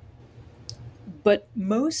 But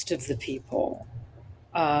most of the people,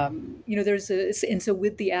 and so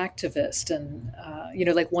with the activist, and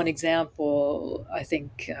like one example, I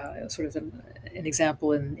think, sort of an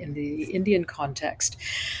example in the Indian context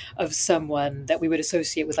of someone that we would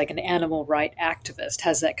associate with like an animal right activist,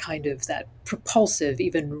 has that kind of that propulsive,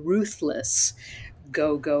 even ruthless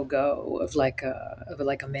go of like a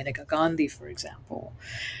Maneka Gandhi, for example.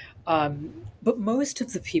 But most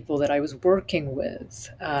of the people that I was working with,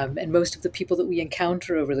 and most of the people that we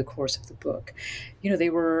encounter over the course of the book, they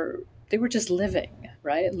were just living,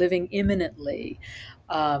 right? Living imminently,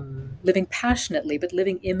 living passionately, but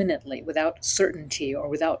living imminently, without certainty or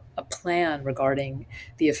without a plan regarding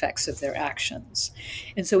the effects of their actions.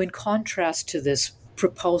 And so in contrast to this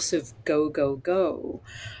propulsive go,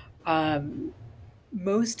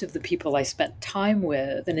 most of the people I spent time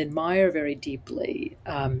with and admire very deeply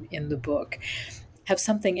in the book have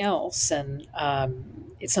something else. And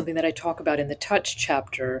it's something that I talk about in the Touch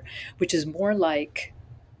chapter, which is more like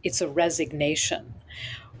it's a resignation.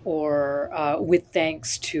 Or with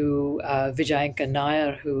thanks to Vijayanka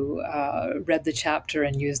Nair, who read the chapter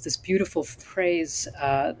and used this beautiful phrase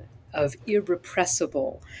of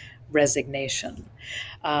irrepressible resignation.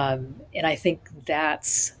 And I think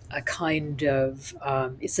that's a kind of,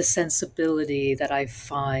 it's a sensibility that I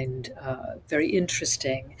find very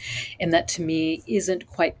interesting, and that to me isn't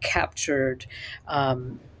quite captured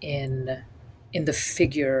in the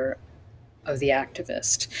figure of the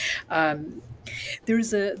activist.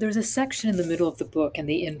 There's a section in the middle of the book, in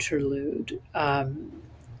the interlude,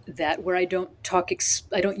 that where I don't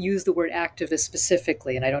use the word activist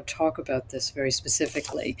specifically, and I don't talk about this very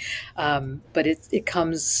specifically, but it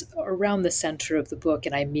comes around the center of the book,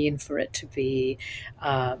 and I mean for it to be,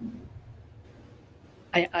 I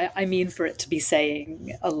mean for it to be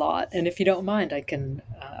saying a lot. And if you don't mind,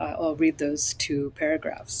 I'll read those two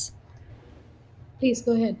paragraphs. Please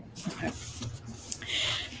go ahead. Okay.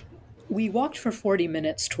 We walked for 40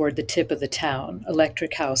 minutes toward the tip of the town,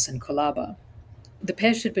 Electric House in Colaba. The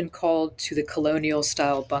Pesh had been called to the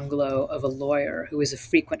colonial-style bungalow of a lawyer who was a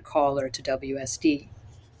frequent caller to WSD.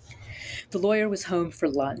 The lawyer was home for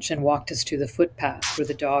lunch and walked us to the footpath where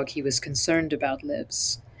the dog he was concerned about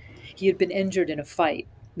lives. He had been injured in a fight,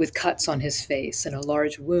 with cuts on his face and a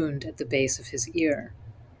large wound at the base of his ear.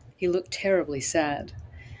 He looked terribly sad.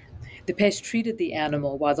 The Pesh treated the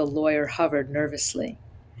animal while the lawyer hovered nervously.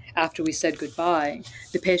 After we said goodbye,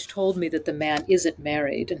 the Pesh told me that the man isn't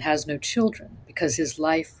married and has no children because his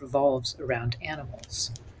life revolves around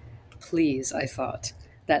animals. Please, I thought,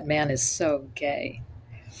 that man is so gay.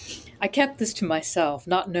 I kept this to myself,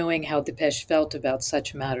 not knowing how Dipesh felt about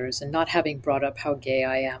such matters and not having brought up how gay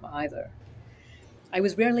I am either. I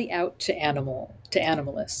was rarely out to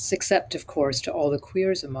animalists, except, of course, to all the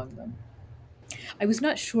queers among them. I was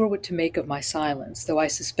not sure what to make of my silence, though I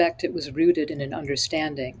suspect it was rooted in an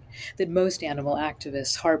understanding that most animal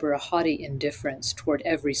activists harbor a haughty indifference toward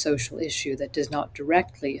every social issue that does not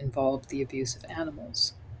directly involve the abuse of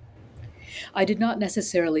animals. I did not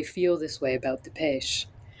necessarily feel this way about Dipesh.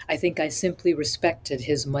 I think I simply respected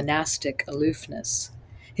his monastic aloofness,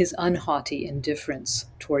 his unhaughty indifference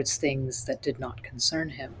towards things that did not concern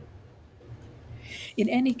him. In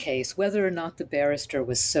any case, whether or not the barrister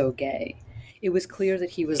was so gay, it was clear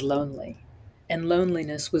that he was lonely, and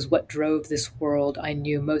loneliness was what drove this world I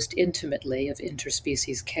knew most intimately of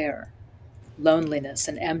interspecies care. Loneliness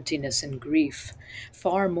and emptiness and grief,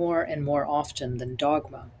 far more and more often than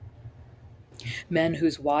dogma. Men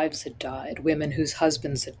whose wives had died, women whose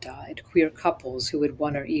husbands had died, queer couples who had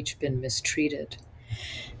one or each been mistreated,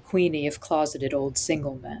 queenie of closeted old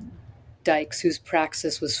single men, dykes whose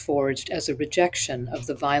praxis was forged as a rejection of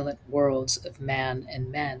the violent worlds of man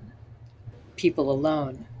and men, people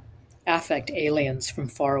alone, affect aliens from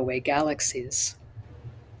faraway galaxies.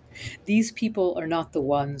 These people are not the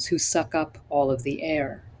ones who suck up all of the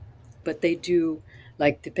air, but they do,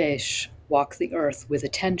 like Dipesh, walk the earth with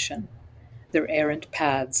attention, their errant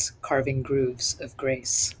paths carving grooves of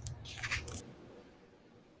grace.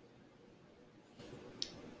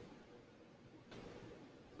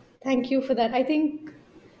 Thank you for that. I think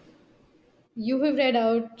you have read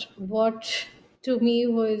out what to me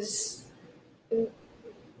was,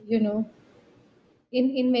 you know,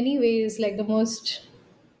 in many ways like the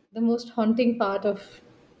most haunting part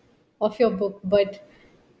of your book, but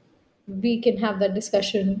we can have that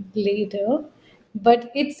discussion later.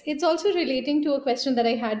 But it's also relating to a question that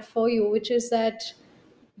I had for you, which is that,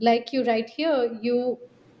 like you write here, you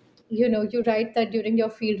write that during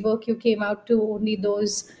your field work you came out to only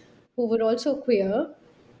those who were also queer,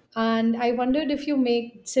 and I wondered if you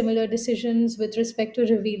make similar decisions with respect to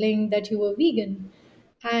revealing that you were vegan.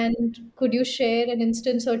 And could you share an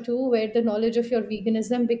instance or two where the knowledge of your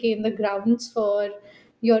veganism became the grounds for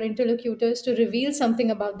your interlocutors to reveal something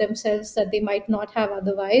about themselves that they might not have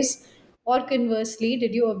otherwise? Or conversely,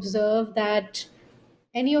 did you observe that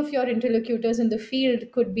any of your interlocutors in the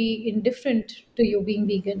field could be indifferent to you being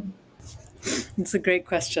vegan? It's a great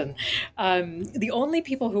question. The only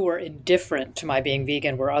people who were indifferent to my being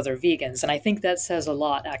vegan were other vegans, and I think that says a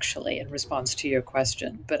lot, actually, in response to your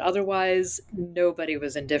question. But otherwise, nobody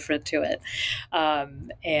was indifferent to it.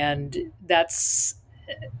 And that's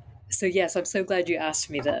so, yes, I'm so glad you asked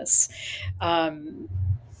me this. Um,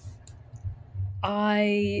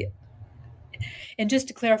 I And just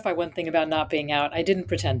to clarify one thing about not being out, I didn't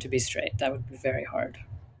pretend to be straight. That would be very hard.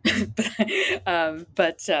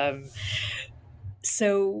 but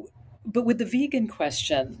so, but with the vegan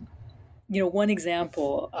question, one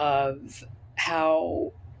example of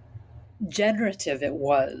how generative it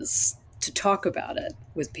was to talk about it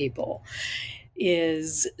with people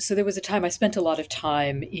is, so there was a time I spent a lot of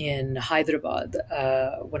time in Hyderabad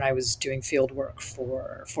when I was doing field work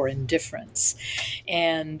for Indifference,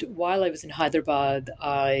 and while I was in Hyderabad,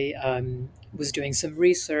 I was doing some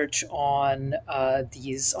research on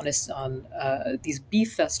these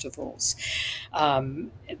beef festivals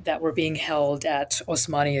that were being held at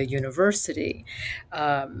Osmania University.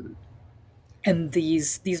 And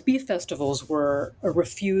these beef festivals were a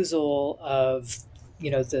refusal of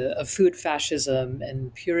of food fascism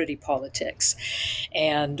and purity politics.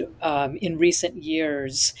 And in recent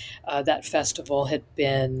years, that festival had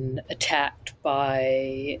been attacked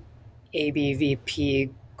by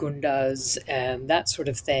ABVP gundas and that sort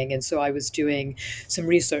of thing. And so I was doing some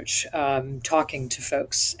research, talking to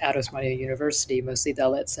folks at Osmania University, mostly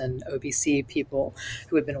Dalits and OBC people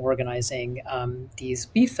who had been organizing these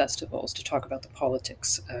beef festivals to talk about the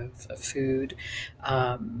politics of food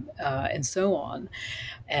and so on.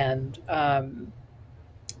 And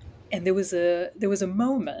and there was a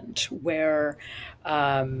moment where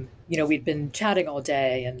we'd been chatting all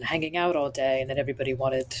day and hanging out all day, and then everybody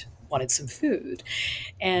wanted some food,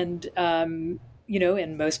 and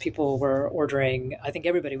and most people were ordering. I think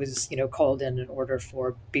everybody was, called in an order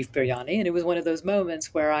for beef biryani, and it was one of those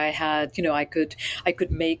moments where I had, I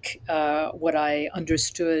could make what I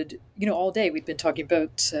understood, all day. We'd been talking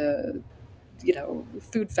about.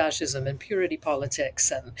 Food fascism and purity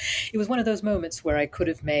politics. And it was one of those moments where I could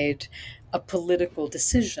have made a political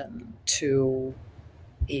decision to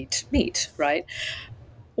eat meat, right?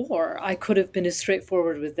 Or I could have been as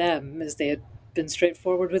straightforward with them as they had been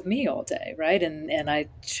straightforward with me all day, right? And I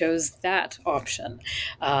chose that option,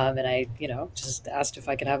 and I just asked if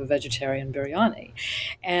I could have a vegetarian biryani.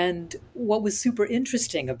 And what was super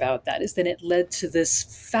interesting about that is that it led to this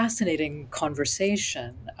fascinating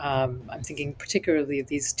conversation. I'm thinking particularly of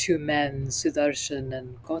these two men, Sudarshan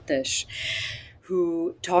and Kotesh,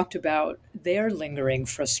 who talked about their lingering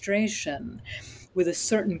frustration with a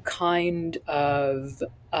certain kind of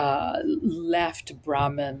left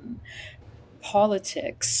Brahmin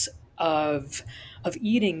politics of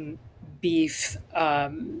eating beef,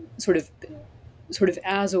 sort of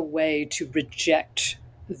as a way to reject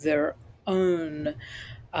their own.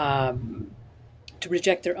 To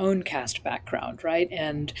reject their own caste background, right?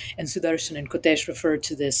 And Sudarshan and Kotesh referred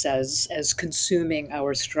to this as consuming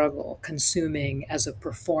our struggle, consuming as a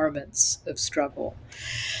performance of struggle.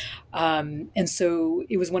 And so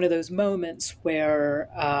it was one of those moments where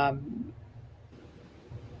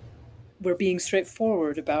being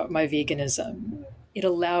straightforward about my veganism, it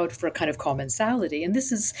allowed for a kind of commensality. And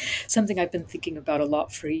this is something I've been thinking about a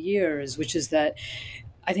lot for years, which is that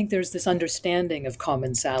I think there's this understanding of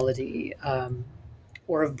commensality,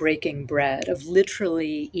 or of breaking bread, of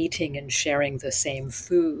literally eating and sharing the same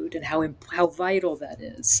food, and how vital that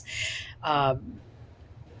is.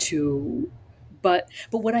 But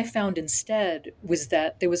what I found instead was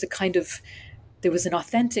that there was an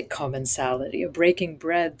authentic commensality, a breaking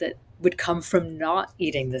bread that would come from not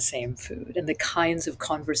eating the same food, and the kinds of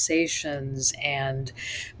conversations and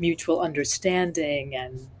mutual understanding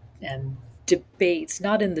and debates,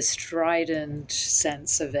 not in the strident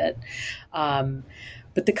sense of it,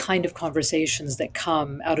 but the kind of conversations that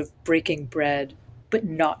come out of breaking bread but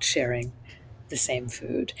not sharing the same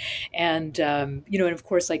food. And and of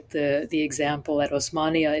course, like the example at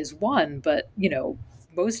Osmania is one, but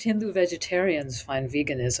most Hindu vegetarians find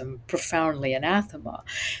veganism profoundly anathema.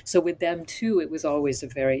 So with them too, it was always a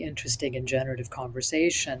very interesting and generative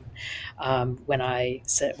conversation. When I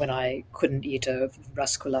couldn't eat a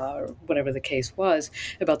rasgulla or whatever the case was,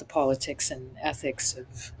 about the politics and ethics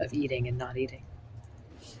of eating and not eating.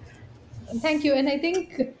 Thank you. And I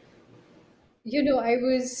think,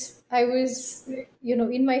 I was,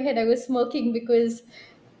 in my head, I was smirking because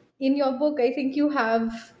in your book, I think you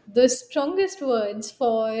have the strongest words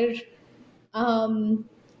for um,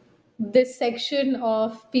 this section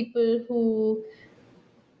of people who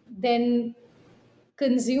then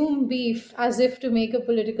consume beef as if to make a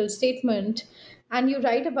political statement. And you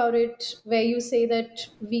write about it where you say that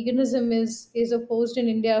veganism is opposed in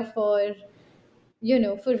India for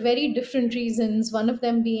for very different reasons. One of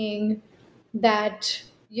them being that,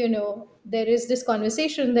 there is this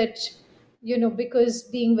conversation that, because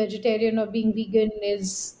being vegetarian or being vegan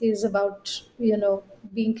is about,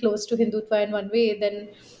 being close to Hindutva in one way, then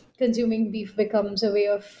consuming beef becomes a way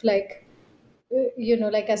of like,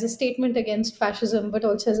 like as a statement against fascism, but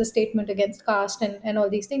also as a statement against caste and all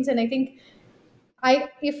these things. And I think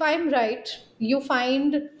if I'm right, you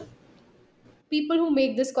find people who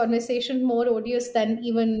make this conversation more odious than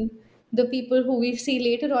even the people who we see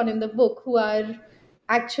later on in the book, who are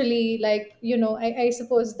actually like, I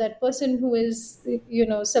suppose that person who is,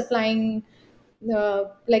 supplying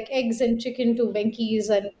like eggs and chicken to Venki's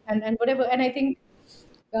and whatever. And I think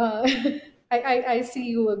uh, I see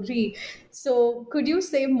you agree. So could you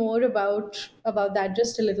say more about that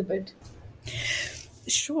just a little bit?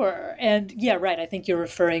 Sure, and yeah, right. I think you're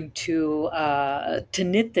referring to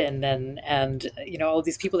Nitin and all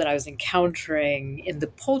these people that I was encountering in the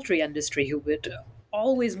poultry industry who would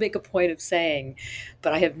always make a point of saying,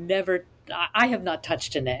 "But I have not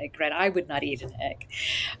touched an egg, right? I would not eat an egg,"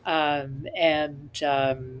 and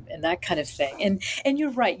that kind of thing. And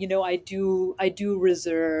you're right. I do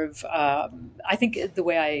reserve. I think the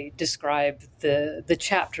way I describe the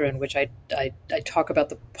chapter in which I talk about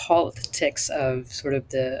the politics of sort of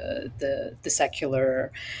the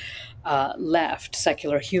secular left,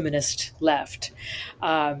 secular humanist left,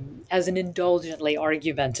 as an indulgently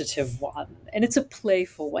argumentative one. And it's a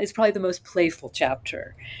playful one. It's probably the most playful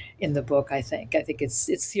chapter in the book, I think. I think it's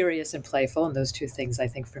serious and playful, and those two things, I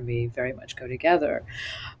think, for me, very much go together.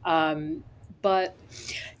 But,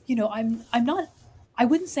 I'm not, I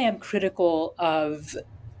wouldn't say I'm critical of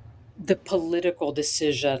the political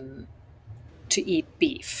decision to eat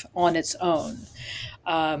beef on its own.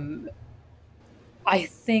 I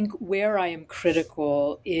think where I am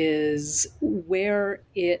critical is where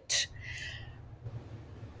it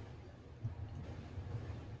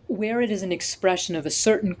is an expression of a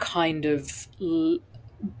certain kind of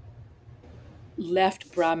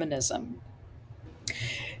left Brahmanism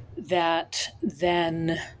that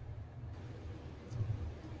then,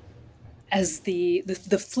 as the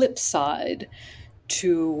flip side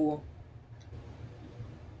to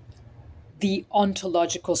the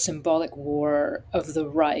ontological symbolic war of the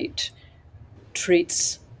right,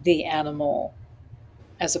 treats the animal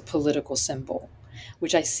as a political symbol,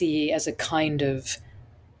 which I see as a kind of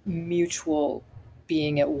mutual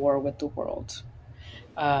being at war with the world.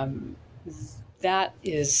 That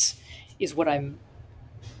is what I'm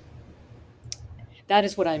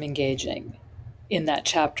engaging in that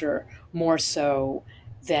chapter, more so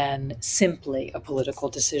than simply a political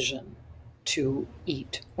decision to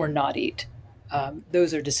eat or not eat.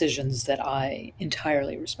 Those are decisions that I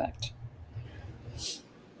entirely respect.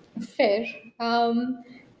 Fair. And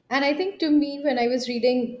I think to me, when I was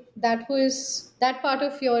reading, that part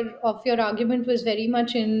of your argument was very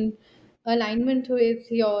much in alignment with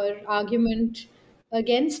your argument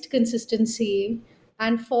against consistency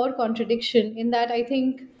and for contradiction. In that, I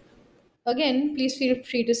think, again, please feel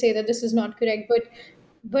free to say that this is not correct,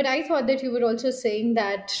 but I thought that you were also saying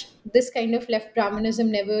that this kind of left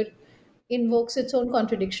Brahmanism never invokes its own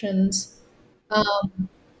contradictions, um,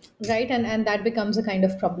 right? And that becomes a kind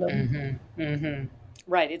of problem. Mm-hmm. Mm-hmm.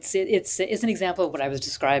 Right. It's an example of what I was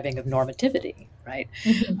describing of normativity, right?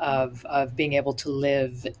 Of being able to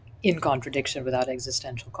live in contradiction without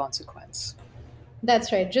existential consequence.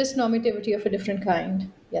 That's right, just normativity of a different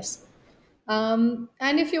kind. Yes. And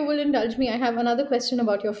if you will indulge me, I have another question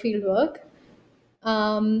about your fieldwork,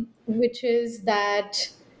 which is that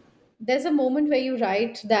there's a moment where you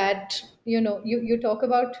write that, you talk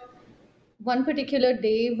about one particular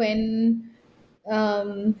day when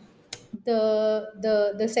um,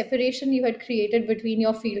 the separation you had created between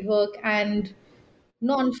your fieldwork and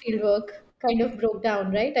non-fieldwork kind of broke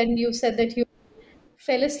down, right? And you said that you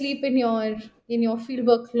fell asleep in your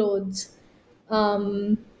fieldwork clothes,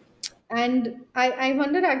 um, and I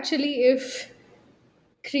wonder actually if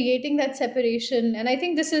creating that separation, and I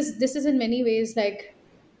think this is in many ways like,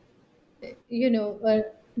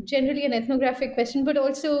 generally an ethnographic question, but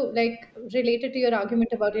also like related to your argument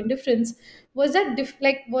about indifference. Was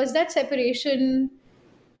that separation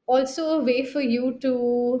also a way for you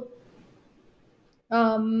to,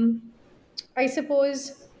 um, I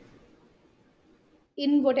suppose,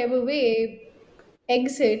 in whatever way,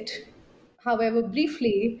 exit, however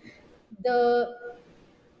briefly, the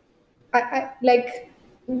like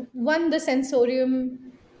one, the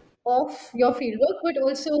sensorium of your fieldwork, but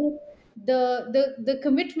also the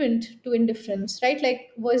commitment to indifference, right?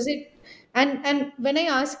 Like, was it, and when I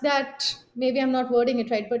ask that, maybe I'm not wording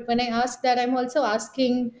it right, but when I ask that, I'm also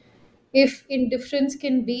asking if indifference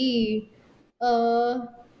can be a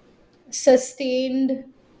sustained,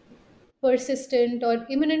 persistent, or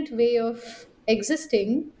imminent way of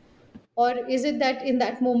existing, or is it that in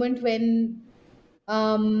that moment when,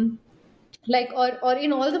 um or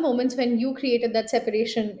in all the moments when you created that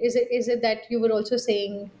separation, is it that you were also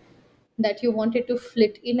saying that you wanted to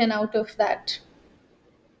flit in and out of that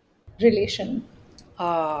relation?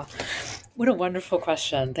 Ah, what a wonderful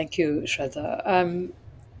question. Thank you, Shraddha.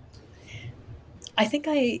 I think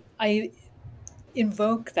I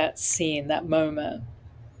invoke that scene, that moment,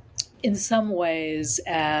 in some ways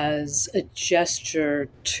as a gesture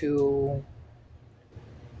to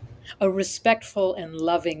a respectful and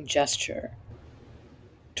loving gesture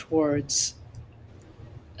towards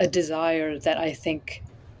a desire that I think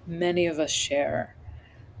many of us share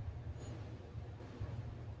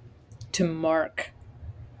to mark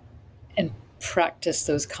and practice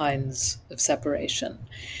those kinds of separation.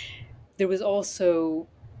 There was also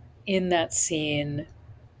in that scene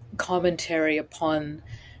commentary upon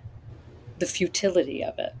the futility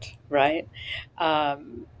of it, right?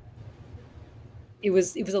 Um, it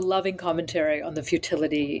was a loving commentary on the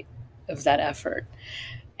futility of that effort,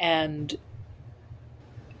 and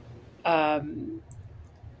um,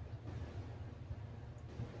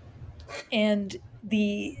 and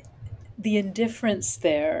the the indifference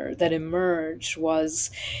there that emerged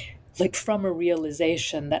was like from a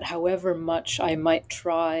realization that however much I might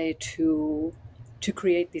try to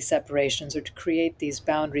create these separations or to create these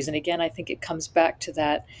boundaries, and again I think it comes back to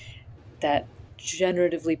that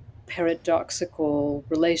generatively paradoxical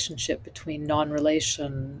relationship between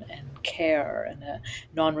non-relation and care, and a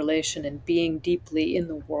non-relation and being deeply in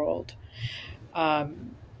the world,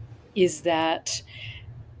 is that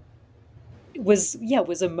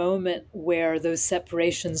was a moment where those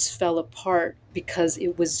separations fell apart because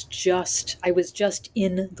I was just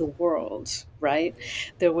in the world, right?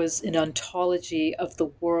 There was an ontology of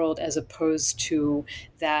the world as opposed to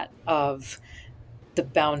that of the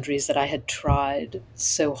boundaries that I had tried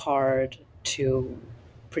so hard to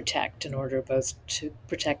protect in order both to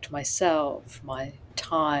protect myself, my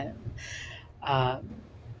time, um,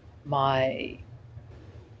 my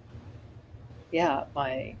yeah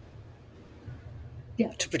my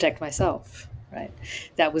to protect myself, right?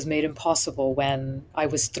 That was made impossible when I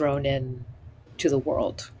was thrown in to the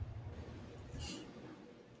world.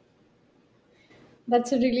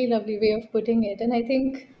 That's a really lovely way of putting it. And I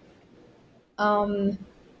think um,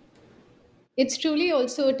 it's truly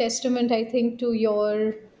also a testament, I think, to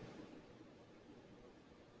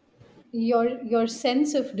your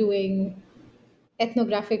sense of doing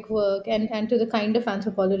ethnographic work, and to the kind of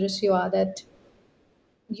anthropologist you are, that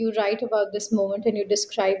you write about this moment and you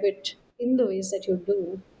describe it in the ways that you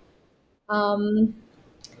do. Um,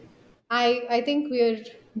 I think we're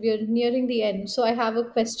nearing the end. So I have a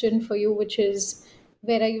question for you, which is,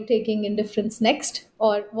 where are you taking Indifference next,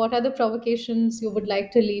 or what are the provocations you would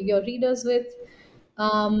like to leave your readers with,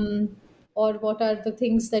 or what are the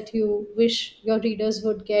things that you wish your readers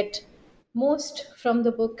would get most from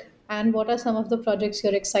the book, and what are some of the projects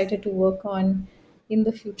you're excited to work on in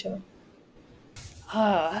the future?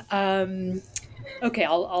 Ah, okay,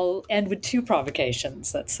 I'll end with two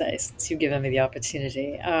provocations, let's say, since you've given me the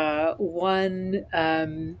opportunity. One,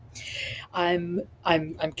 I'm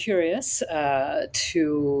curious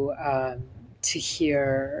to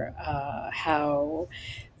hear how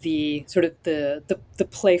the sort of the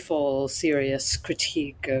playful, serious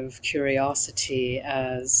critique of curiosity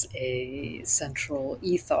as a central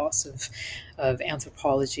ethos of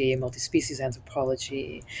anthropology, multi-species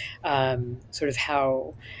anthropology, sort of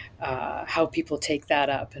how people take that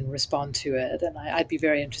up and respond to it, and I'd be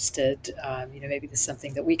very interested. Maybe this is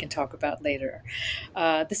something that we can talk about later.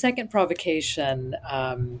 The second provocation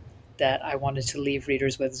that I wanted to leave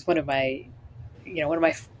readers with is one of my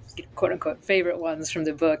quote unquote favorite ones from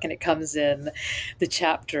the book, and it comes in the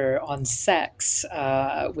chapter on sex,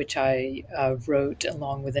 which I wrote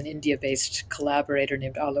along with an India based collaborator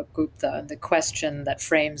named Alok Gupta. And the question that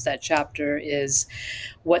frames that chapter is,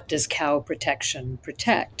 what does cow protection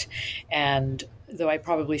protect? And though I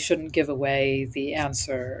probably shouldn't give away the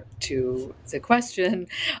answer to the question,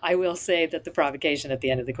 I will say that the provocation at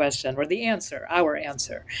the end of the question, or the answer, our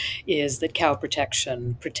answer, is that cow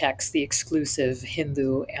protection protects the exclusive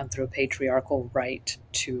Hindu anthropatriarchal right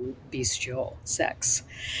to bestial sex.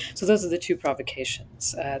 So those are the two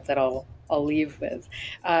provocations that I'll leave with.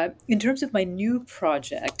 In terms of my new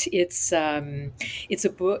project, it's a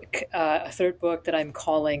book, a third book that I'm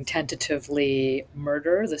calling tentatively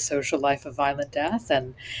 "Murder: The Social Life of Violent Death."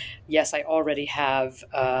 And yes, I already have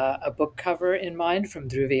a book cover in mind from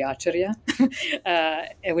Dhruvi Acharya,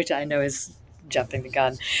 which I know is jumping the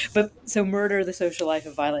gun. But so, "Murder: The Social Life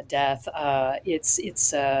of Violent Death."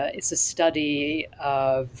 It's a study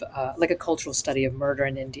of like a cultural study of murder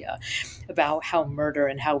in India, about how murder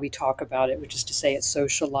and how we talk about it, which is to say its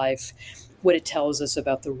social life, what it tells us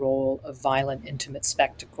about the role of violent, intimate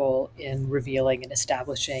spectacle in revealing and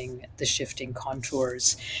establishing the shifting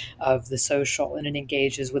contours of the social. And it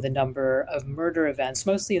engages with a number of murder events,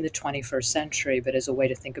 mostly in the 21st century, but as a way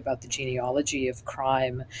to think about the genealogy of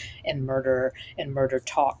crime and murder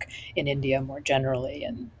talk in India more generally.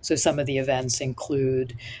 And so some of the events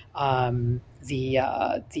include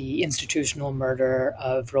the institutional murder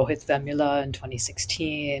of Rohit Vemula in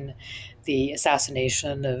 2016, the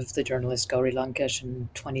assassination of the journalist Gauri Lankesh in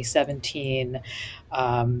 2017,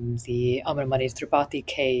 the Amramani Tripathi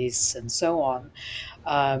case, and so on.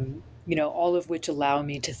 All of which allow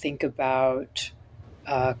me to think about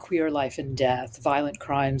queer life and death, violent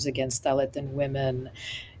crimes against Dalit and women,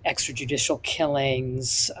 extrajudicial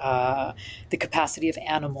killings, the capacity of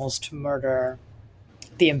animals to murder,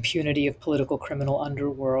 the impunity of political criminal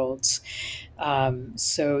underworlds.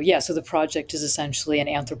 So the project is essentially an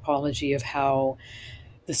anthropology of how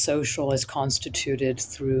the social is constituted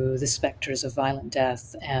through the specters of violent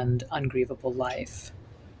death and ungrievable life.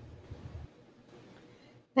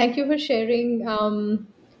 Thank you for sharing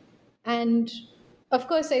And of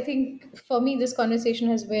course, I think for me, this conversation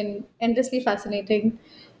has been endlessly fascinating.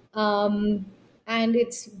 Um, and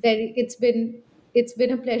it's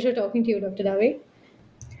been a pleasure talking to you, Dr. Davé.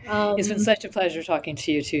 It's been Um, such a pleasure talking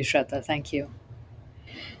to you too, Shraddha. Thank you.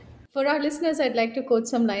 For our listeners, I'd like to quote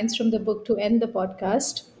some lines from the book to end the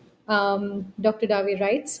podcast. Dr. Davi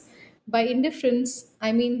writes, by indifference,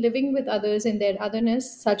 I mean living with others in their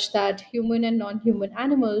otherness, such that human and non human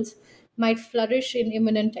animals might flourish in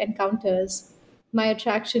imminent encounters. My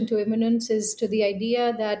attraction to immanence is to the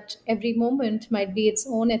idea that every moment might be its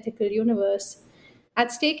own ethical universe.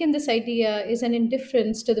 At stake in this idea is an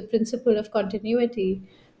indifference to the principle of continuity,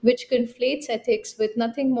 which conflates ethics with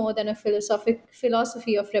nothing more than a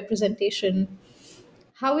philosophy of representation.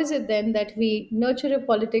 How is it then that we nurture a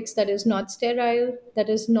politics that is not sterile, that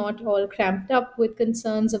is not all cramped up with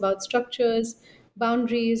concerns about structures,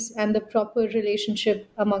 boundaries, and the proper relationship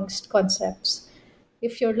amongst concepts?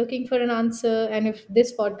 If you're looking for an answer and if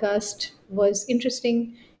this podcast was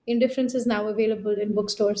interesting, Indifference is now available in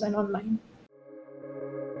bookstores and online.